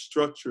lot of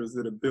structures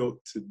that are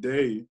built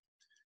today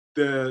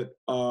that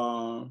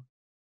are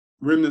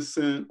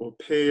reminiscent or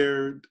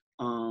paired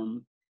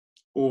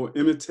or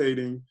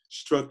imitating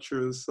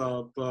structures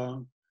of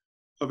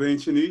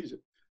ancient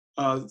Egypt.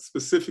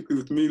 Specifically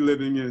with me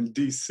living in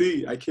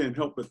DC, I can't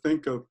help but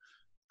think of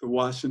the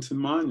Washington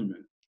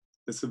Monument.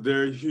 It's a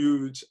very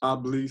huge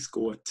obelisk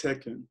or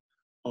tekken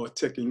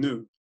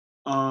nu,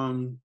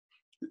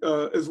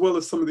 as well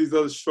as some of these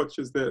other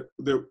structures that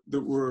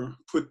were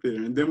put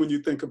there. And then when you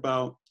think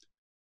about,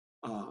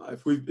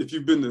 if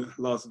you've been to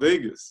Las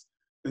Vegas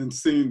and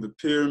seen the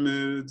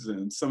pyramids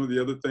and some of the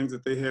other things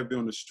that they have there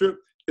on the Strip,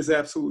 it's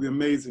absolutely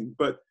amazing.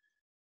 But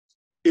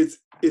it's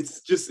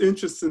just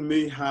interesting to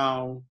me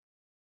how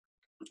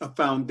a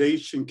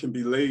foundation can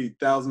be laid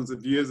thousands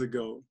of years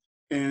ago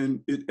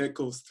and it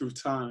echoes through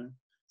time.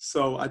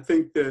 So I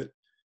think that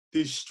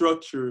these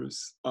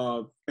structures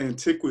of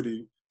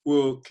antiquity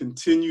will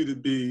continue to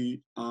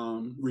be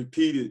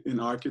repeated in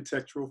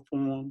architectural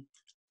form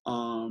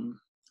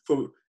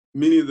for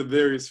many of the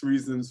various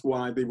reasons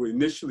why they were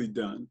initially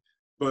done,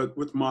 but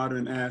with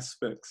modern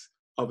aspects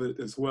of it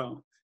as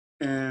well.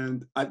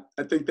 And I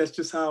think that's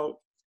just how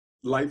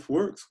life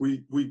works.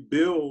 We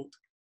build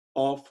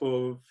off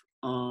of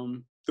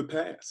the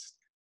past.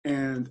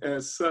 And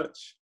as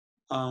such,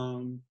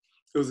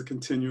 it was a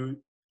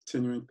continuing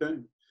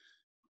thing.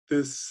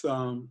 This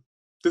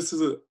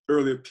is an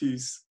earlier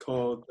piece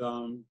called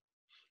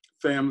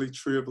Family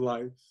Tree of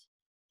Life.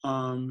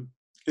 And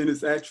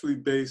it's actually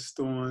based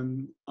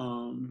on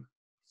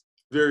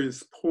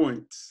various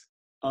points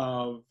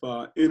of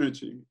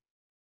energy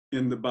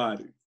in the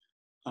body.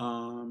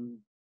 And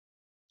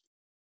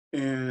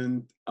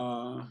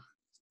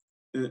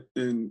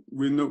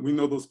we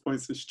know those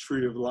points as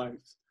Tree of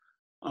Life.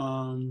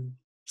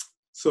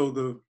 So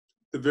the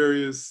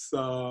various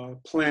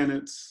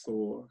planets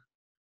or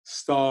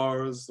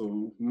stars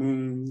or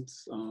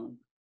moons,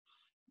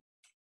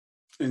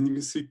 and you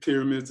can see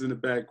pyramids in the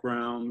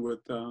background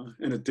with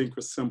and a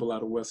Dinka symbol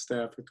out of West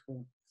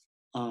Africa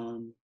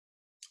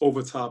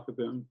over top of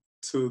them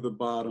to the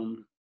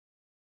bottom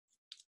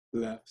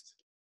left.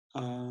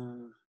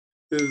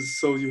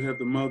 So you have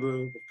the mother,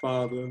 the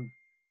father,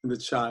 and the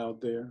child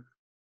there.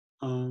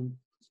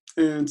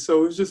 And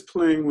so it's just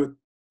playing with,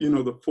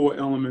 the four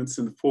elements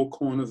and the four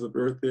corners of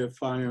earth, air,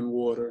 fire, and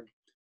water,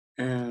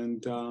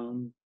 and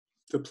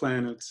the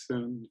planets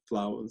and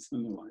flowers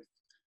and the like.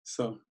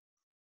 So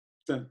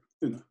that,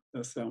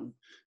 that's that one.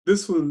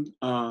 This one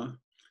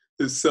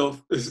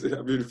itself is,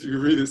 if you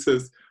read it,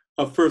 says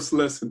a first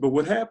lesson. But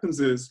what happens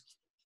is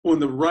on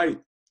the right,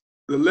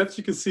 the left,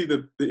 you can see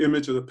the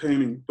image of the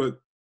painting, but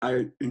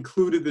I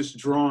included this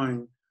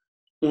drawing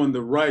on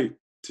the right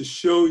to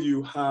show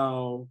you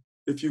how,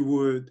 if you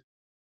would,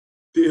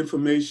 the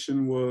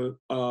information was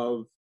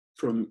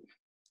from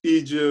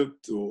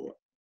Egypt or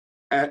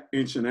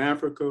ancient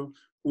Africa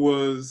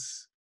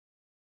was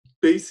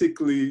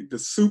basically the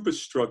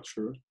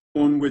superstructure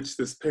on which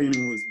this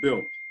painting was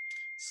built.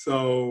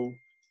 So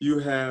you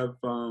have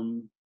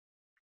the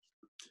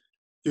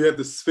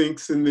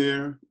Sphinx in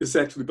there. It's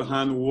actually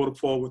behind the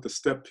waterfall with the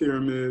step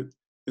pyramid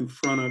in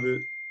front of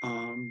it.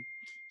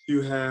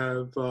 You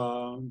have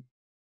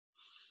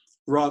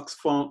rocks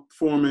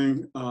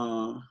forming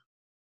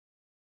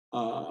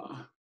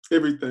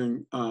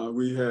everything.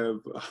 We have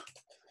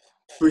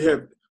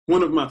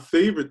one of my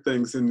favorite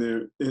things in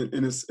there,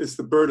 and it's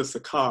the bird of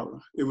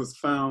Saqqara. It was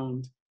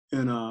found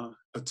in a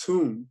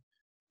tomb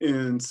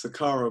in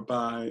Saqqara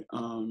by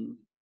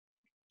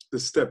the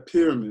Step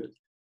Pyramid,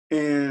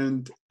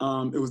 and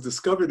it was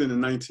discovered in the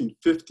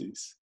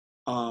 1950s.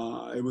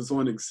 It was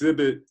on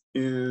exhibit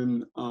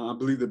in, I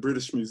believe, the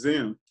British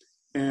Museum,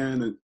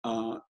 and an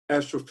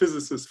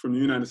astrophysicist from the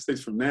United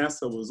States, from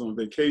NASA, was on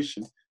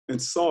vacation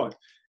and saw it.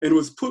 And it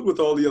was put with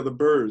all the other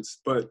birds,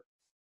 but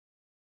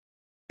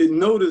he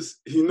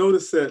noticed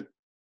that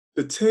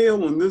the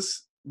tail on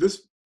this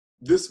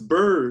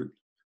bird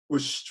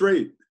was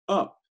straight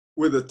up,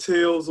 where the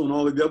tails on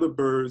all of the other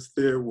birds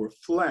there were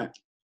flat.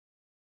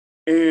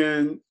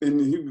 And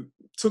he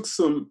took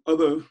some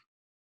other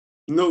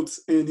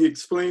notes, and he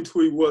explained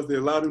who he was. They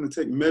allowed him to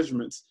take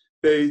measurements.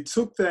 He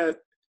took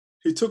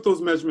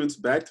those measurements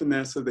back to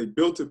NASA. They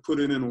built it, put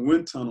it in a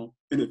wind tunnel,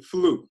 and it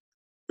flew.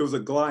 It was a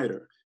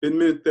glider. It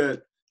meant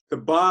that the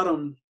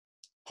bottom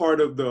part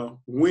of the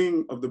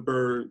wing of the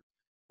bird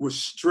was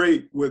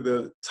straight, where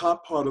the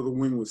top part of the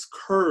wing was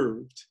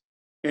curved,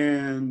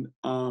 and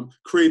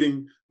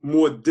creating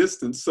more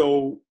distance.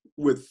 So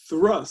with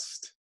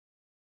thrust,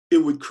 it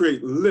would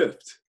create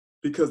lift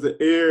because the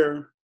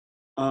air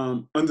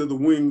under the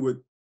wing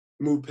would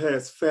move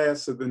past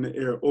faster than the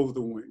air over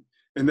the wing.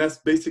 And that's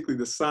basically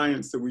the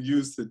science that we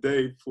use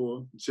today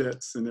for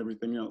jets and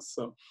everything else.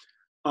 So,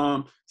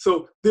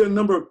 so there are a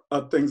number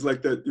of things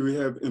like that. We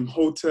have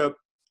Imhotep,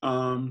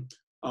 the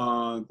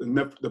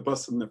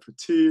bust of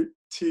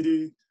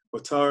Nefertiti, or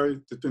Tari,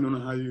 depending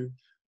on how you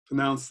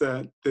pronounce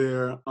that.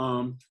 There,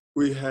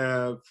 we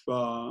have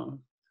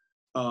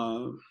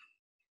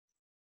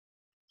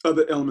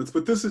other elements,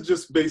 but this is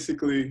just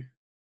basically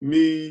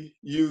me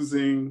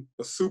using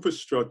a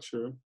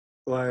superstructure,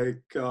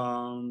 like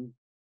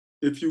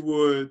if you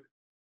would,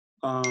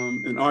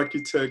 an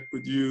architect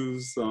would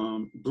use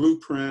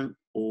blueprint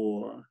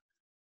or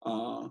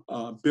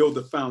build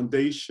a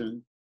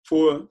foundation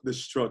for the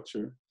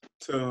structure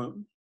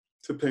to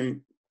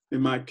paint, in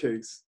my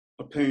case,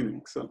 a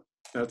painting. So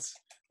that's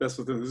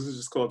what this is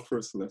just called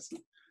First Lesson.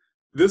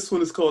 This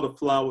one is called A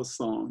Flower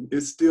Song.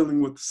 It's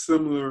dealing with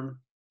similar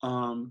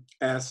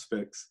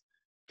aspects.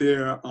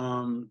 There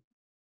are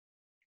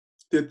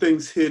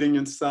things hitting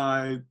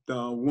inside.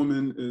 The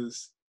woman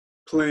is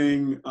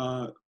playing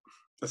a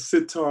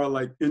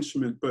sitar-like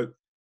instrument, but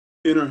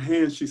in her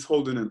hand, she's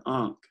holding an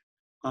ankh.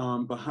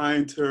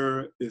 Behind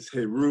her is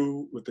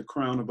Heru with the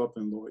crown of Upper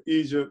and Lower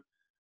Egypt.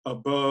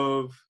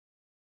 Above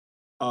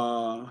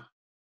Heru,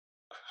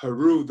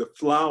 the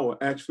flower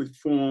actually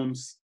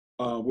forms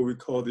what we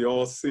call the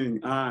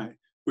all-seeing eye,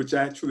 which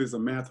actually is a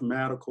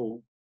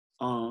mathematical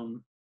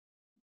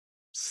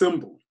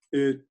symbol.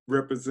 It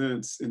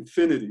represents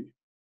infinity,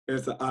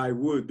 as the eye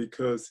would,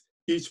 because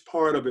each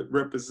part of it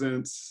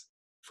represents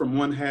from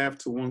 1/2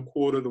 to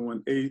 1/4 to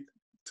 1/8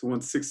 to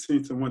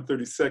 1/16 to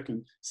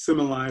 1/32,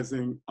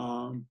 symbolizing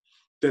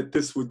that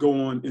this would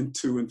go on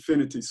into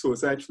infinity. So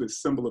it's actually a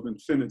symbol of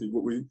infinity,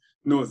 what we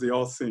know as the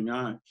all-seeing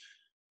eye.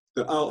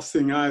 The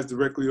all-seeing eye is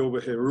directly over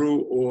Heru,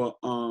 or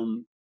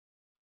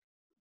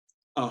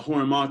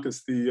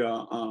Hormacus,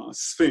 the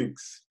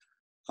Sphinx,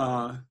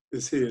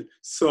 is here.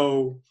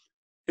 So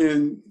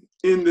in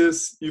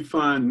this, you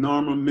find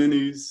Narmer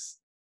minis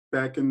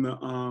back in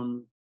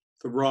the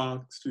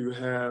rocks. You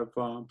have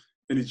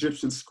an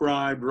Egyptian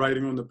scribe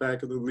writing on the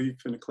back of the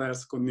leaf in a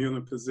classical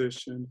kneeling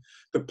position.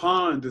 The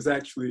pond is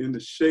actually in the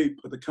shape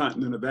of the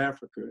continent of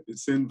Africa.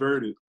 It's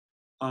inverted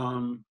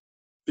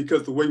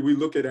because the way we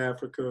look at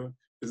Africa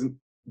is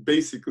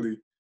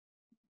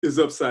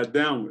upside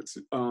downwards.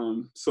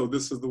 So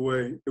this is the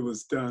way it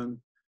was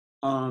done.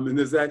 And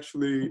there's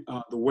actually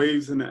the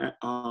waves in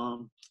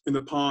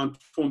the pond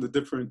form the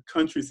different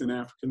countries in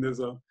Africa. And there's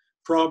a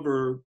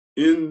proverb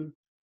in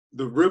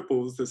the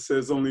ripples that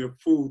says, "Only a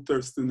fool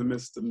thirsts in the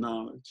midst of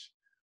knowledge."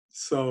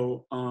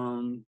 So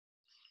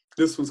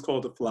this one's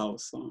called The Flower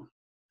Song.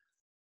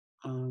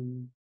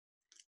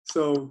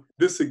 So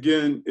this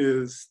again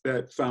is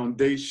that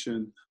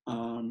foundation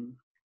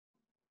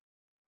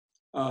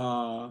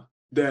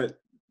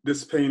that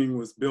this painting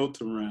was built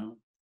around.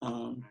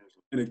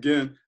 And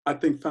again, I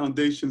think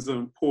foundations are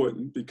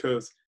important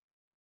because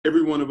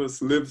every one of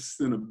us lives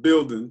in a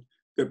building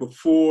that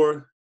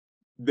before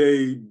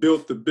they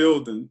built the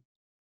building,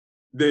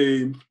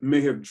 they may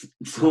have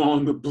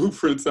drawn the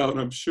blueprints out,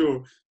 I'm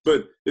sure,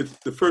 but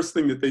the first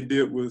thing that they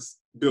did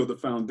was build a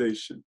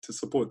foundation to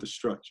support the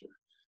structure.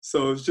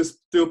 So it's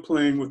just still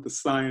playing with the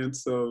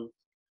science of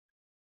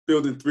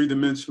building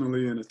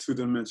 3-dimensionally in a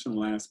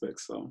 2-dimensional aspect.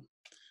 So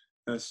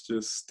that's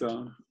just,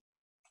 and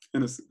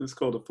it's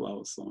called A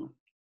Flower Song.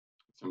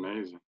 It's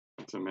amazing.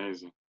 It's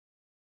amazing.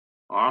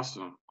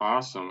 Awesome.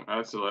 Awesome.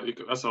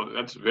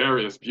 That's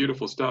various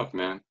beautiful stuff,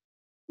 man.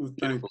 Well,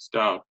 beautiful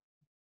stuff.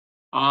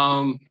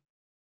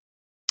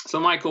 So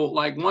Michael,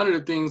 like one of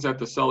the things that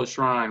the Solar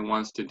Shrine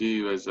wants to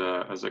do as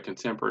a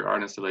contemporary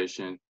art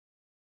installation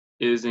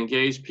is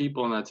engage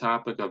people on the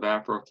topic of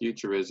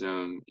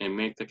Afrofuturism and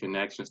make the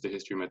connections to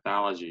history and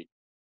mythology.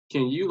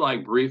 Can you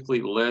like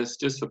briefly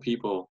list, just so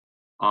people,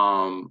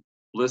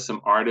 list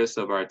some artists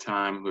of our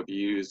time who have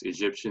used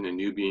Egyptian and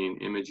Nubian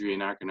imagery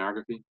and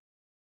iconography?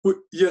 Well,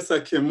 yes,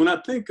 I can. When I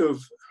think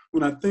of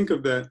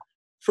that,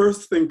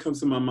 first thing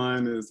comes to my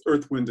mind is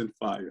Earth, Wind, and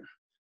Fire.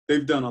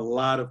 They've done a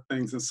lot of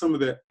things, and some of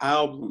their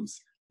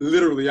albums,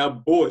 literally, I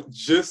bought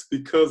just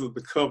because of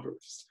the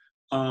covers.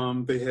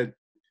 They had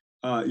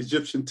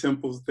Egyptian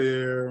temples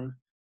there,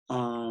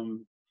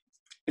 and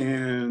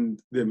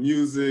their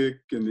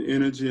music and the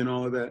energy and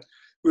all of that.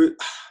 But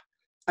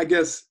I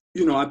guess,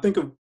 I think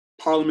of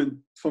Parliament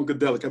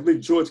Funkadelic. I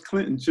believe George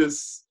Clinton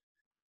just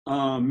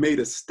made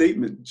a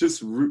statement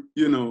just,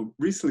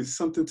 recently,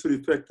 something to the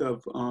effect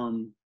of,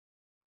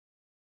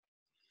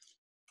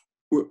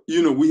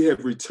 we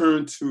have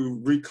returned to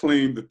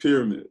reclaim the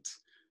pyramids.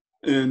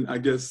 in, I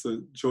guess,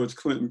 the George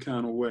Clinton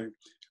kind of way.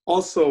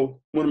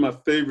 Also, one of my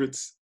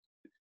favorites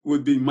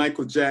would be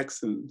Michael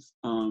Jackson's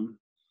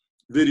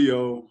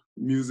video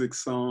music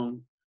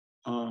song,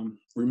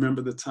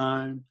 Remember the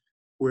Time,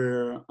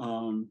 where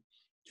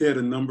he had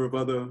a number of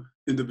other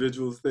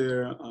individuals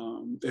there,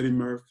 Eddie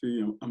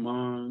Murphy,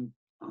 Amon,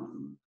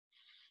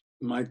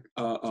 Mike,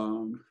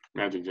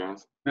 Magic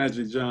Johnson.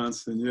 Magic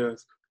Johnson,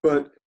 yes.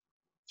 But,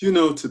 you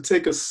know, to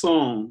take a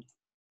song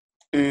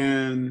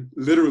and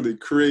literally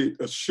create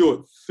a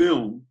short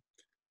film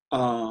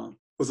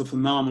was a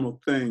phenomenal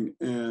thing.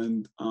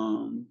 And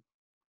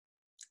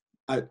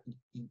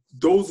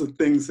those are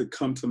things that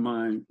come to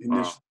mind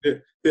initially. Wow.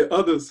 There are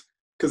others,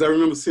 because I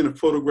remember seeing a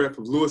photograph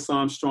of Louis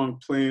Armstrong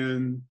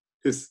playing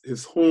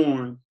his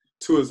horn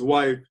to his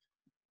wife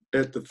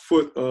at the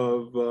foot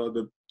of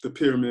the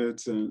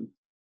pyramids and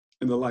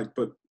the like.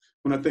 But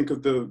when I think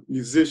of the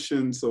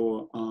musicians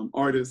or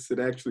artists that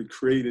actually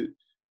created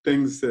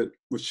things that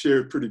were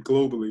shared pretty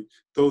globally,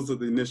 those are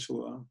the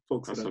initial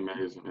folks. That's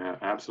amazing. Yeah,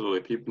 absolutely.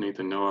 People need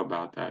to know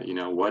about that. You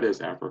know, what is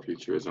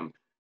Afrofuturism?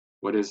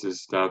 What is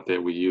this stuff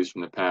that we use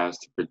from the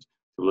past to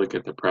look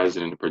at the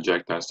present and to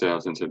project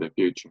ourselves into the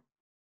future?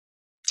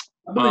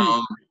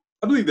 I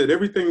believe that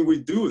everything we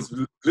do is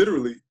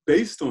literally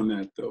based on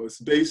that, though. It's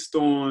based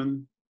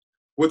on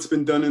what's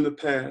been done in the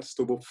past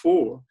or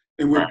before,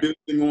 and we're right.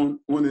 building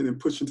on it and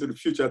pushing to the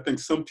future. I think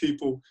some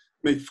people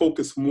may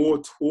focus more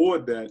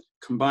toward that,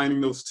 combining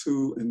those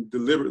two and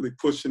deliberately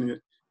pushing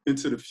it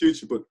into the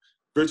future, but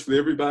virtually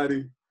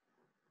everybody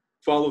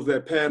follows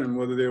that pattern,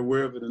 whether they're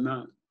aware of it or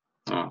not.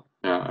 Oh,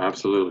 yeah,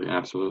 absolutely,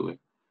 absolutely.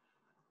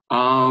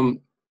 And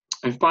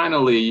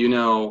finally, you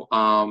know,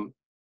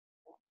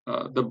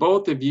 the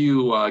both of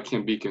you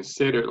can be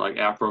considered like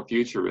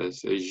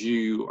Afrofuturists, as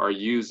you are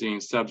using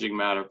subject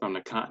matter from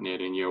the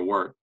continent in your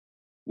work,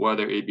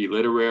 whether it be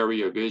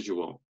literary or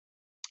visual.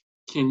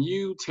 Can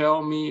you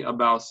tell me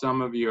about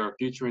some of your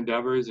future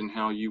endeavors and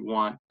how you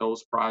want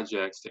those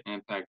projects to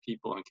impact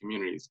people and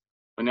communities?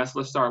 Vanessa,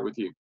 let's start with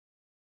you.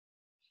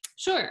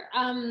 Sure.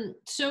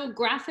 So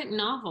graphic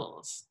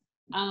novels.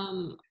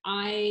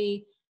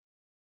 I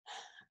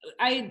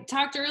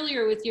talked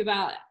earlier with you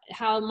about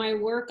how my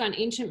work on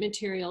ancient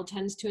material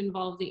tends to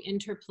involve the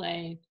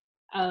interplay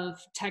of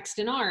text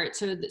and art.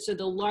 So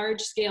the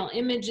large scale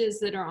images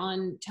that are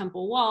on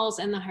temple walls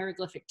and the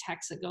hieroglyphic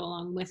texts that go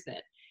along with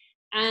it.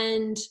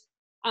 And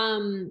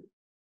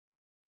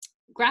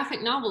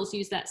graphic novels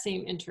use that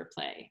same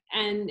interplay.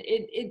 And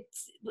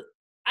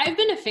I've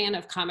been a fan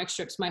of comic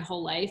strips my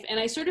whole life, and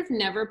I sort of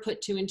never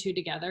put two and two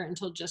together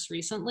until just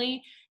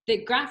recently,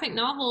 that graphic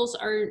novels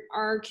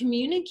are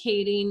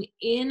communicating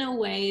in a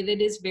way that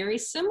is very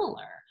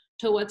similar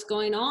to what's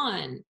going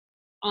on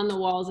the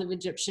walls of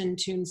Egyptian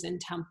tombs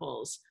and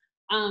temples.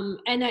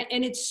 And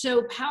it's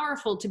so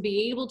powerful to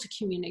be able to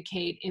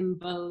communicate in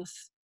both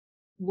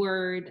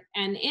word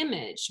and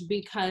image,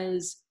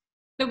 because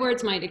the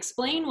words might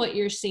explain what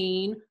you're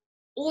seeing,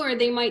 or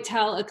they might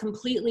tell a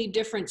completely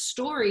different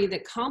story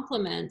that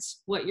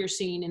complements what you're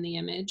seeing in the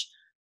image,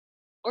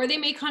 or they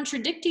may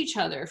contradict each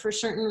other for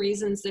certain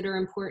reasons that are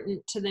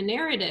important to the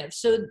narrative.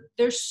 So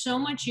there's so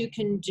much you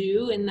can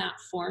do in that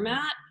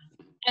format.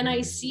 And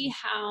I see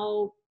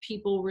how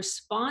people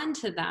respond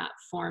to that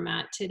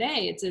format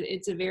today.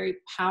 It's a very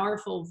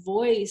powerful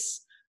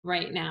voice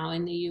right now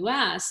in the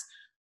US.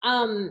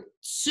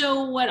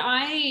 So what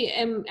I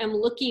am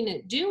looking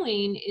at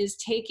doing is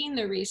taking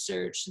the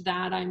research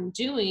that I'm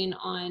doing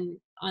on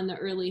the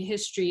early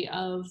history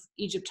of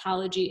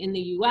Egyptology in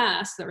the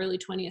US, the early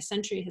 20th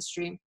century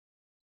history.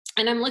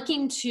 And I'm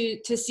looking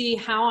to see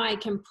how I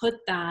can put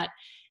that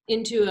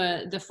into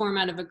the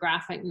format of a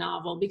graphic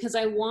novel, because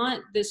I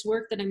want this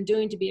work that I'm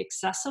doing to be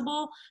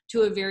accessible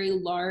to a very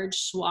large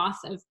swath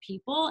of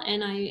people.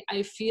 And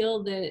I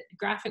feel that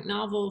graphic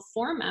novel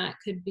format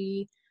could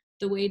be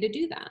the way to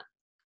do that.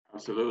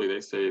 Absolutely.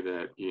 They say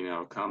that, you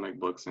know, comic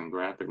books and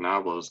graphic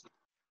novels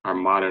are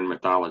modern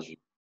mythology.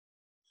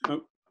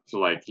 Oh. So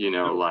like, you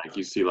know, like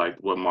you see like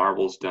what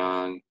Marvel's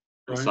done,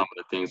 and Right. some of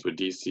the things with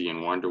DC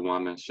and Wonder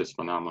Woman, it's just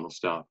phenomenal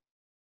stuff.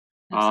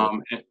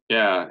 Absolutely.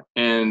 Yeah.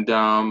 And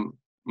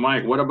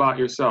Mike, what about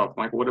yourself?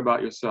 Mike, what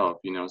about yourself?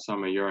 You know,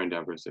 some of your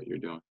endeavors that you're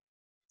doing.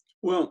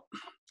 Well,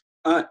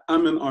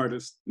 I'm an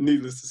artist,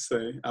 needless to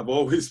say. I've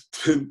always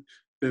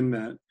been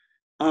that.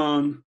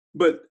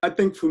 But I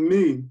think for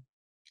me,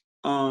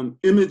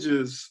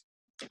 images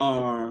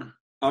are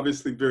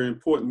obviously very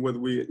important, whether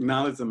we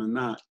acknowledge them or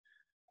not.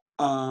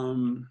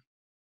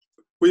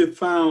 We have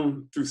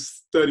found through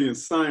studying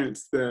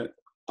science that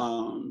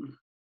the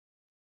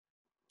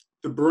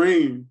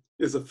brain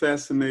is a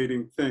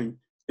fascinating thing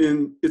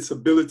in its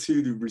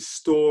ability to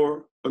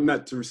restore, or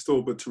not to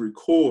restore, but to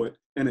record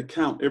and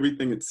account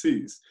everything it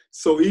sees.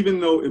 So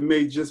even though it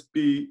may just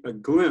be a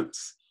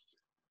glimpse,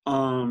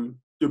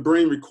 your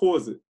brain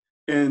records it.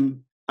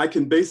 And I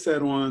can base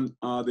that on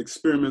the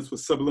experiments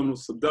with subliminal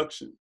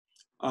subduction,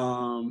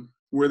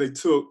 where they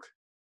took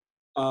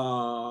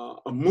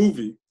a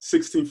movie,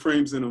 16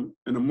 frames in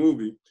a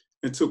movie,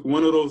 and took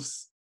one of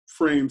those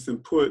frames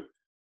and put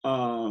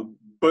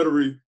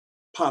buttery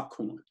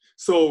popcorn.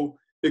 So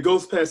it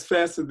goes past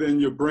faster than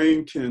your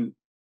brain can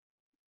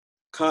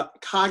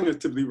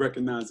cognitively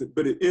recognize it,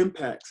 but it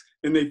impacts.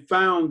 And they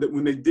found that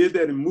when they did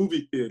that in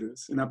movie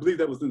theaters, and I believe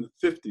that was in the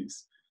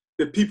 50s,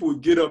 that people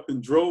would get up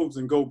in droves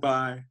and go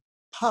buy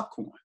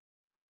popcorn.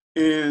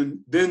 And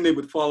then they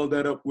would follow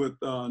that up with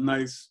a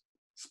nice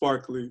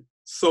sparkly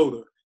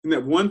soda. In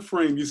that one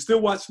frame, you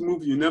still watch the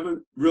movie, you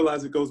never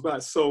realize it goes by.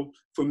 So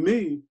for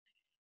me,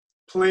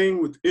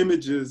 playing with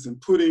images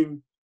and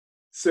putting,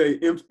 say,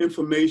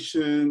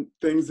 information,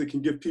 things that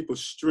can give people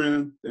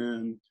strength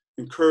and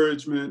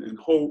encouragement and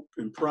hope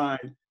and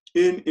pride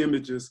in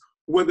images,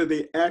 whether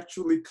they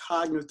actually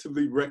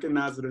cognitively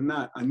recognize it or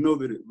not, I know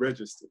that it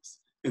registers.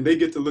 And they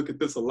get to look at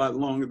this a lot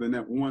longer than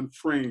that one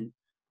frame,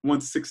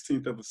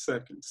 1/16th of a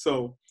second.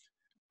 So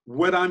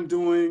what I'm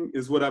doing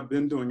is what I've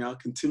been doing. I'll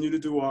continue to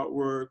do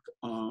artwork,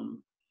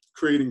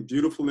 creating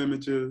beautiful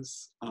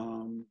images,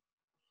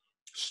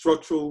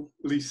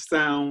 structurally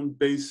sound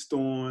based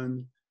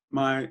on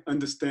my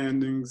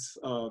understandings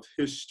of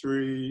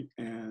history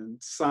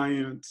and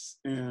science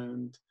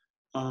and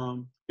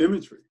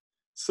imagery.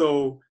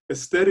 So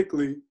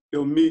aesthetically,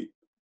 it'll meet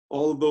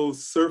all of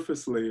those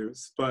surface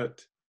layers,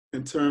 but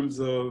in terms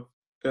of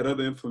that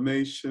other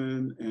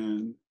information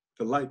and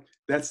the like,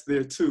 that's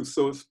there too.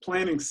 So it's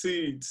planting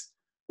seeds,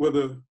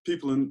 whether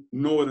people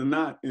know it or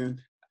not.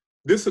 And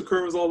this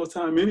occurs all the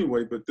time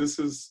anyway, but this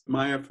is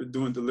my effort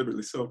doing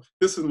deliberately. So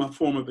this is my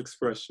form of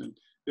expression,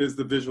 is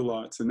the visual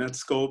arts, and that's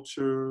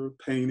sculpture,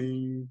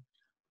 painting,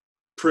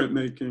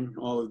 printmaking,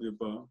 all of the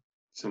above.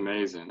 It's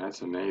amazing.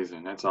 That's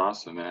amazing. That's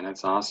awesome, man.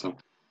 That's awesome.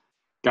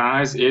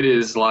 Guys, it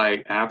is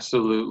like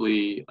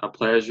absolutely a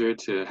pleasure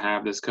to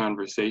have this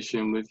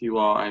conversation with you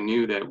all. I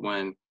knew that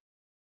when,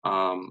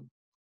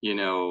 you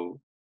know,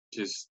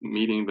 just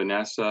meeting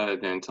Vanessa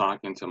and then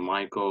talking to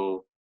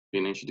Michael,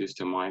 being introduced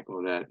to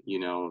Michael, that,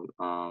 you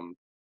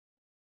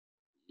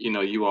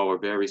all were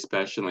very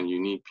special and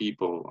unique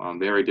people,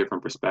 very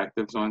different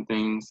perspectives on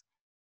things.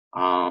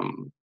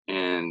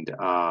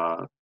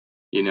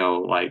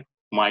 Like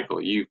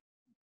Michael, you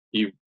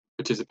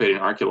participated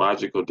in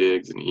archaeological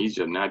digs in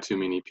Egypt. Not too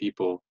many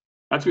people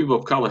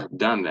of color have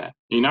done that.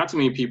 Not too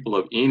many people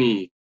of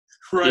any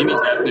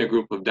ethnic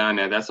group have done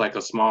that. That's like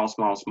a small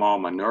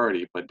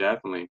minority, but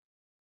definitely,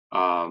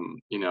 for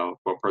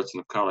a person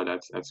of color,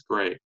 that's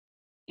great.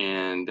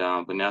 And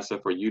Vanessa,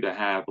 for you to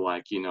have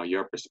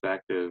your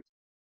perspective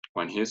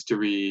on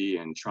history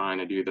and trying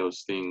to do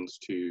those things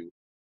to,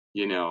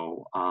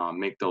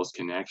 make those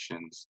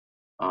connections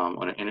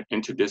on an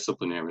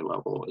interdisciplinary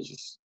level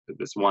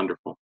it's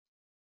wonderful.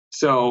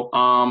 So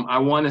I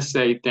want to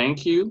say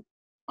thank you.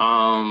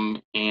 I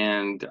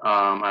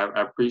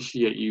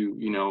appreciate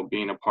you,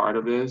 being a part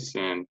of this.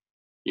 And,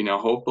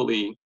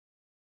 hopefully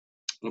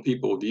when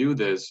people view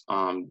this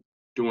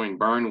during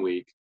Burn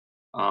Week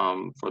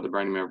for the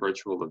Burning Man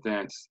Virtual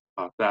Events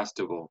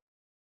Festival,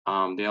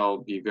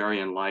 they'll be very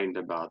enlightened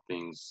about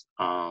things.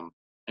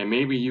 And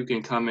maybe you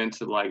can come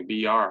into like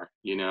VR,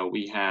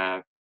 we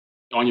have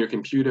on your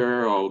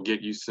computer, or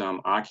get you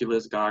some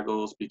Oculus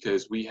goggles,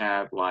 because we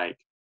have like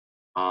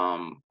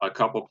a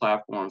couple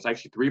platforms,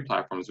 actually 3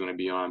 platforms we're going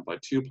to be on,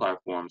 but 2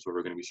 platforms where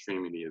we're going to be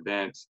streaming the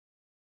events.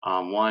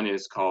 One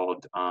is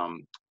called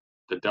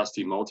the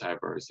Dusty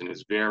Multiverse, and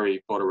it's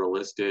very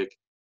photorealistic.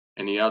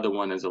 And the other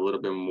one is a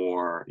little bit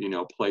more,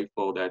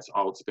 playful. That's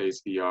Alt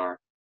Space VR.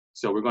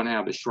 So we're going to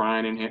have the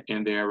shrine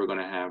in there. We're going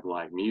to have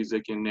like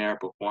music in there,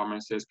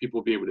 performances. People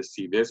will be able to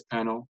see this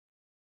panel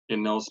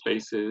in those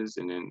spaces.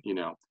 And then,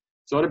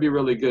 so it'll be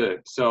really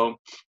good. So,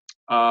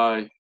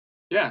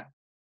 yeah.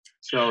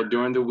 So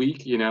during the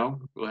week,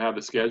 we'll have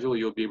the schedule.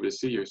 You'll be able to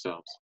see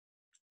yourselves.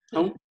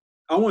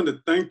 I want to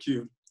thank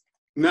you,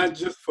 not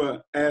just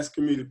for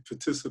asking me to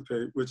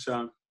participate, which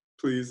I'm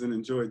pleased and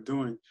enjoy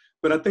doing,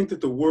 but I think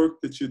that the work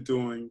that you're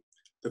doing,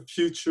 the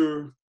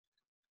future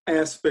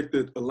aspect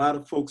that a lot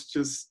of folks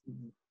just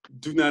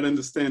do not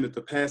understand, that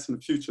the past and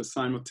the future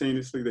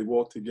simultaneously, they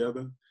walk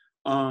together.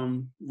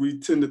 We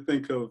tend to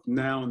think of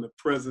now and the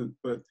present,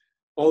 but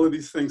all of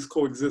these things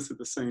coexist at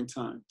the same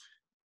time.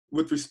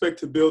 With respect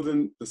to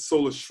building the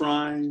solar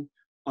shrine,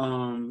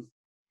 the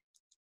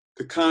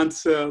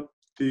concept,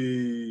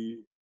 the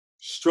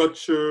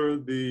structure,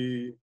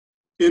 the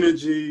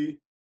energy,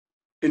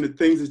 and the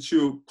things that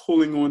you're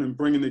pulling on and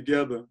bringing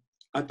together,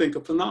 I think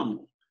are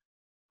phenomenal.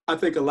 I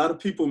think a lot of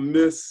people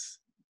miss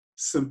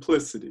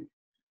simplicity.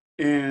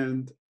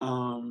 And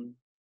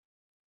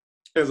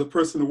as a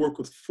person who works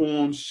with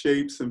forms,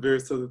 shapes, and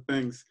various other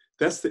things,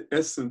 that's the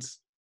essence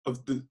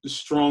of the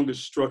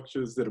strongest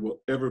structures that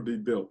will ever be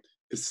built.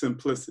 It's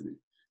simplicity.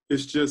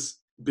 It's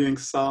just being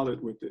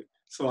solid with it.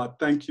 So I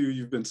thank you.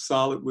 You've been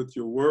solid with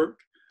your work.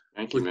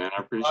 Thank you, man.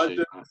 I appreciate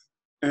it.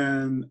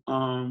 And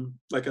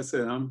like I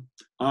said, I'm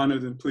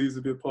honored and pleased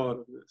to be a part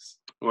of this.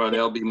 Well,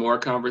 there'll be more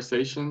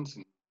conversations.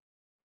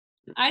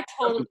 I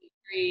totally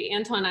agree.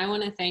 Antwane, I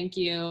want to thank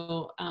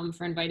you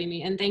for inviting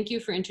me, and thank you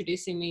for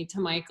introducing me to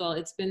Michael.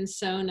 It's been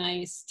so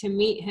nice to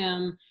meet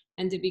him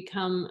and to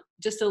become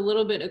just a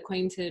little bit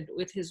acquainted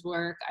with his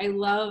work. I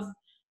love,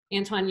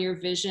 Antwane, your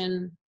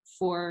vision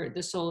for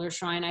the Solar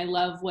Shrine. I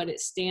love what it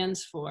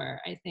stands for.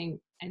 I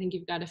think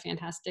you've got a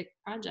fantastic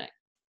project.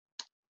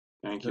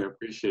 Thank you. I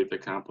appreciate the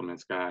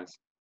compliments, guys.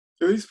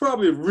 So he's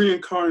probably a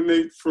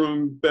reincarnate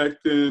from back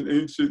then,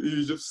 ancient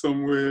Egypt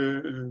somewhere.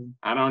 And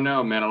I don't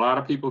know, man. A lot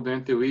of people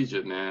been through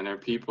Egypt, man.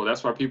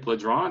 That's why people are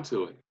drawn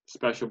to it.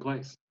 Special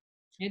place.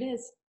 It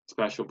is.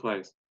 Special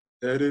place.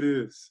 that it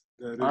is.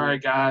 All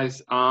right,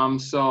 guys.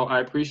 So I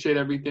appreciate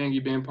everything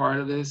you've been part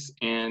of this,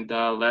 and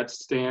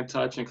let's stay in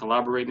touch and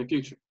collaborate in the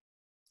future.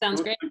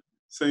 Sounds great.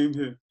 Same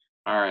here.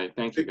 All right.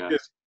 Thank you, guys.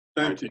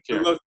 Thank you. Take care.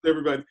 Good luck to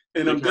everybody.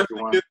 And Take care,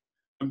 everyone.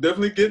 I'm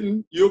definitely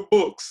getting your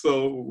book,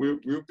 so we'll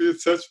be in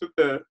touch with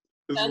that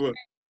as Sounds well.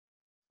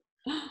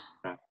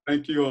 great.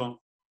 Thank you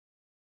all.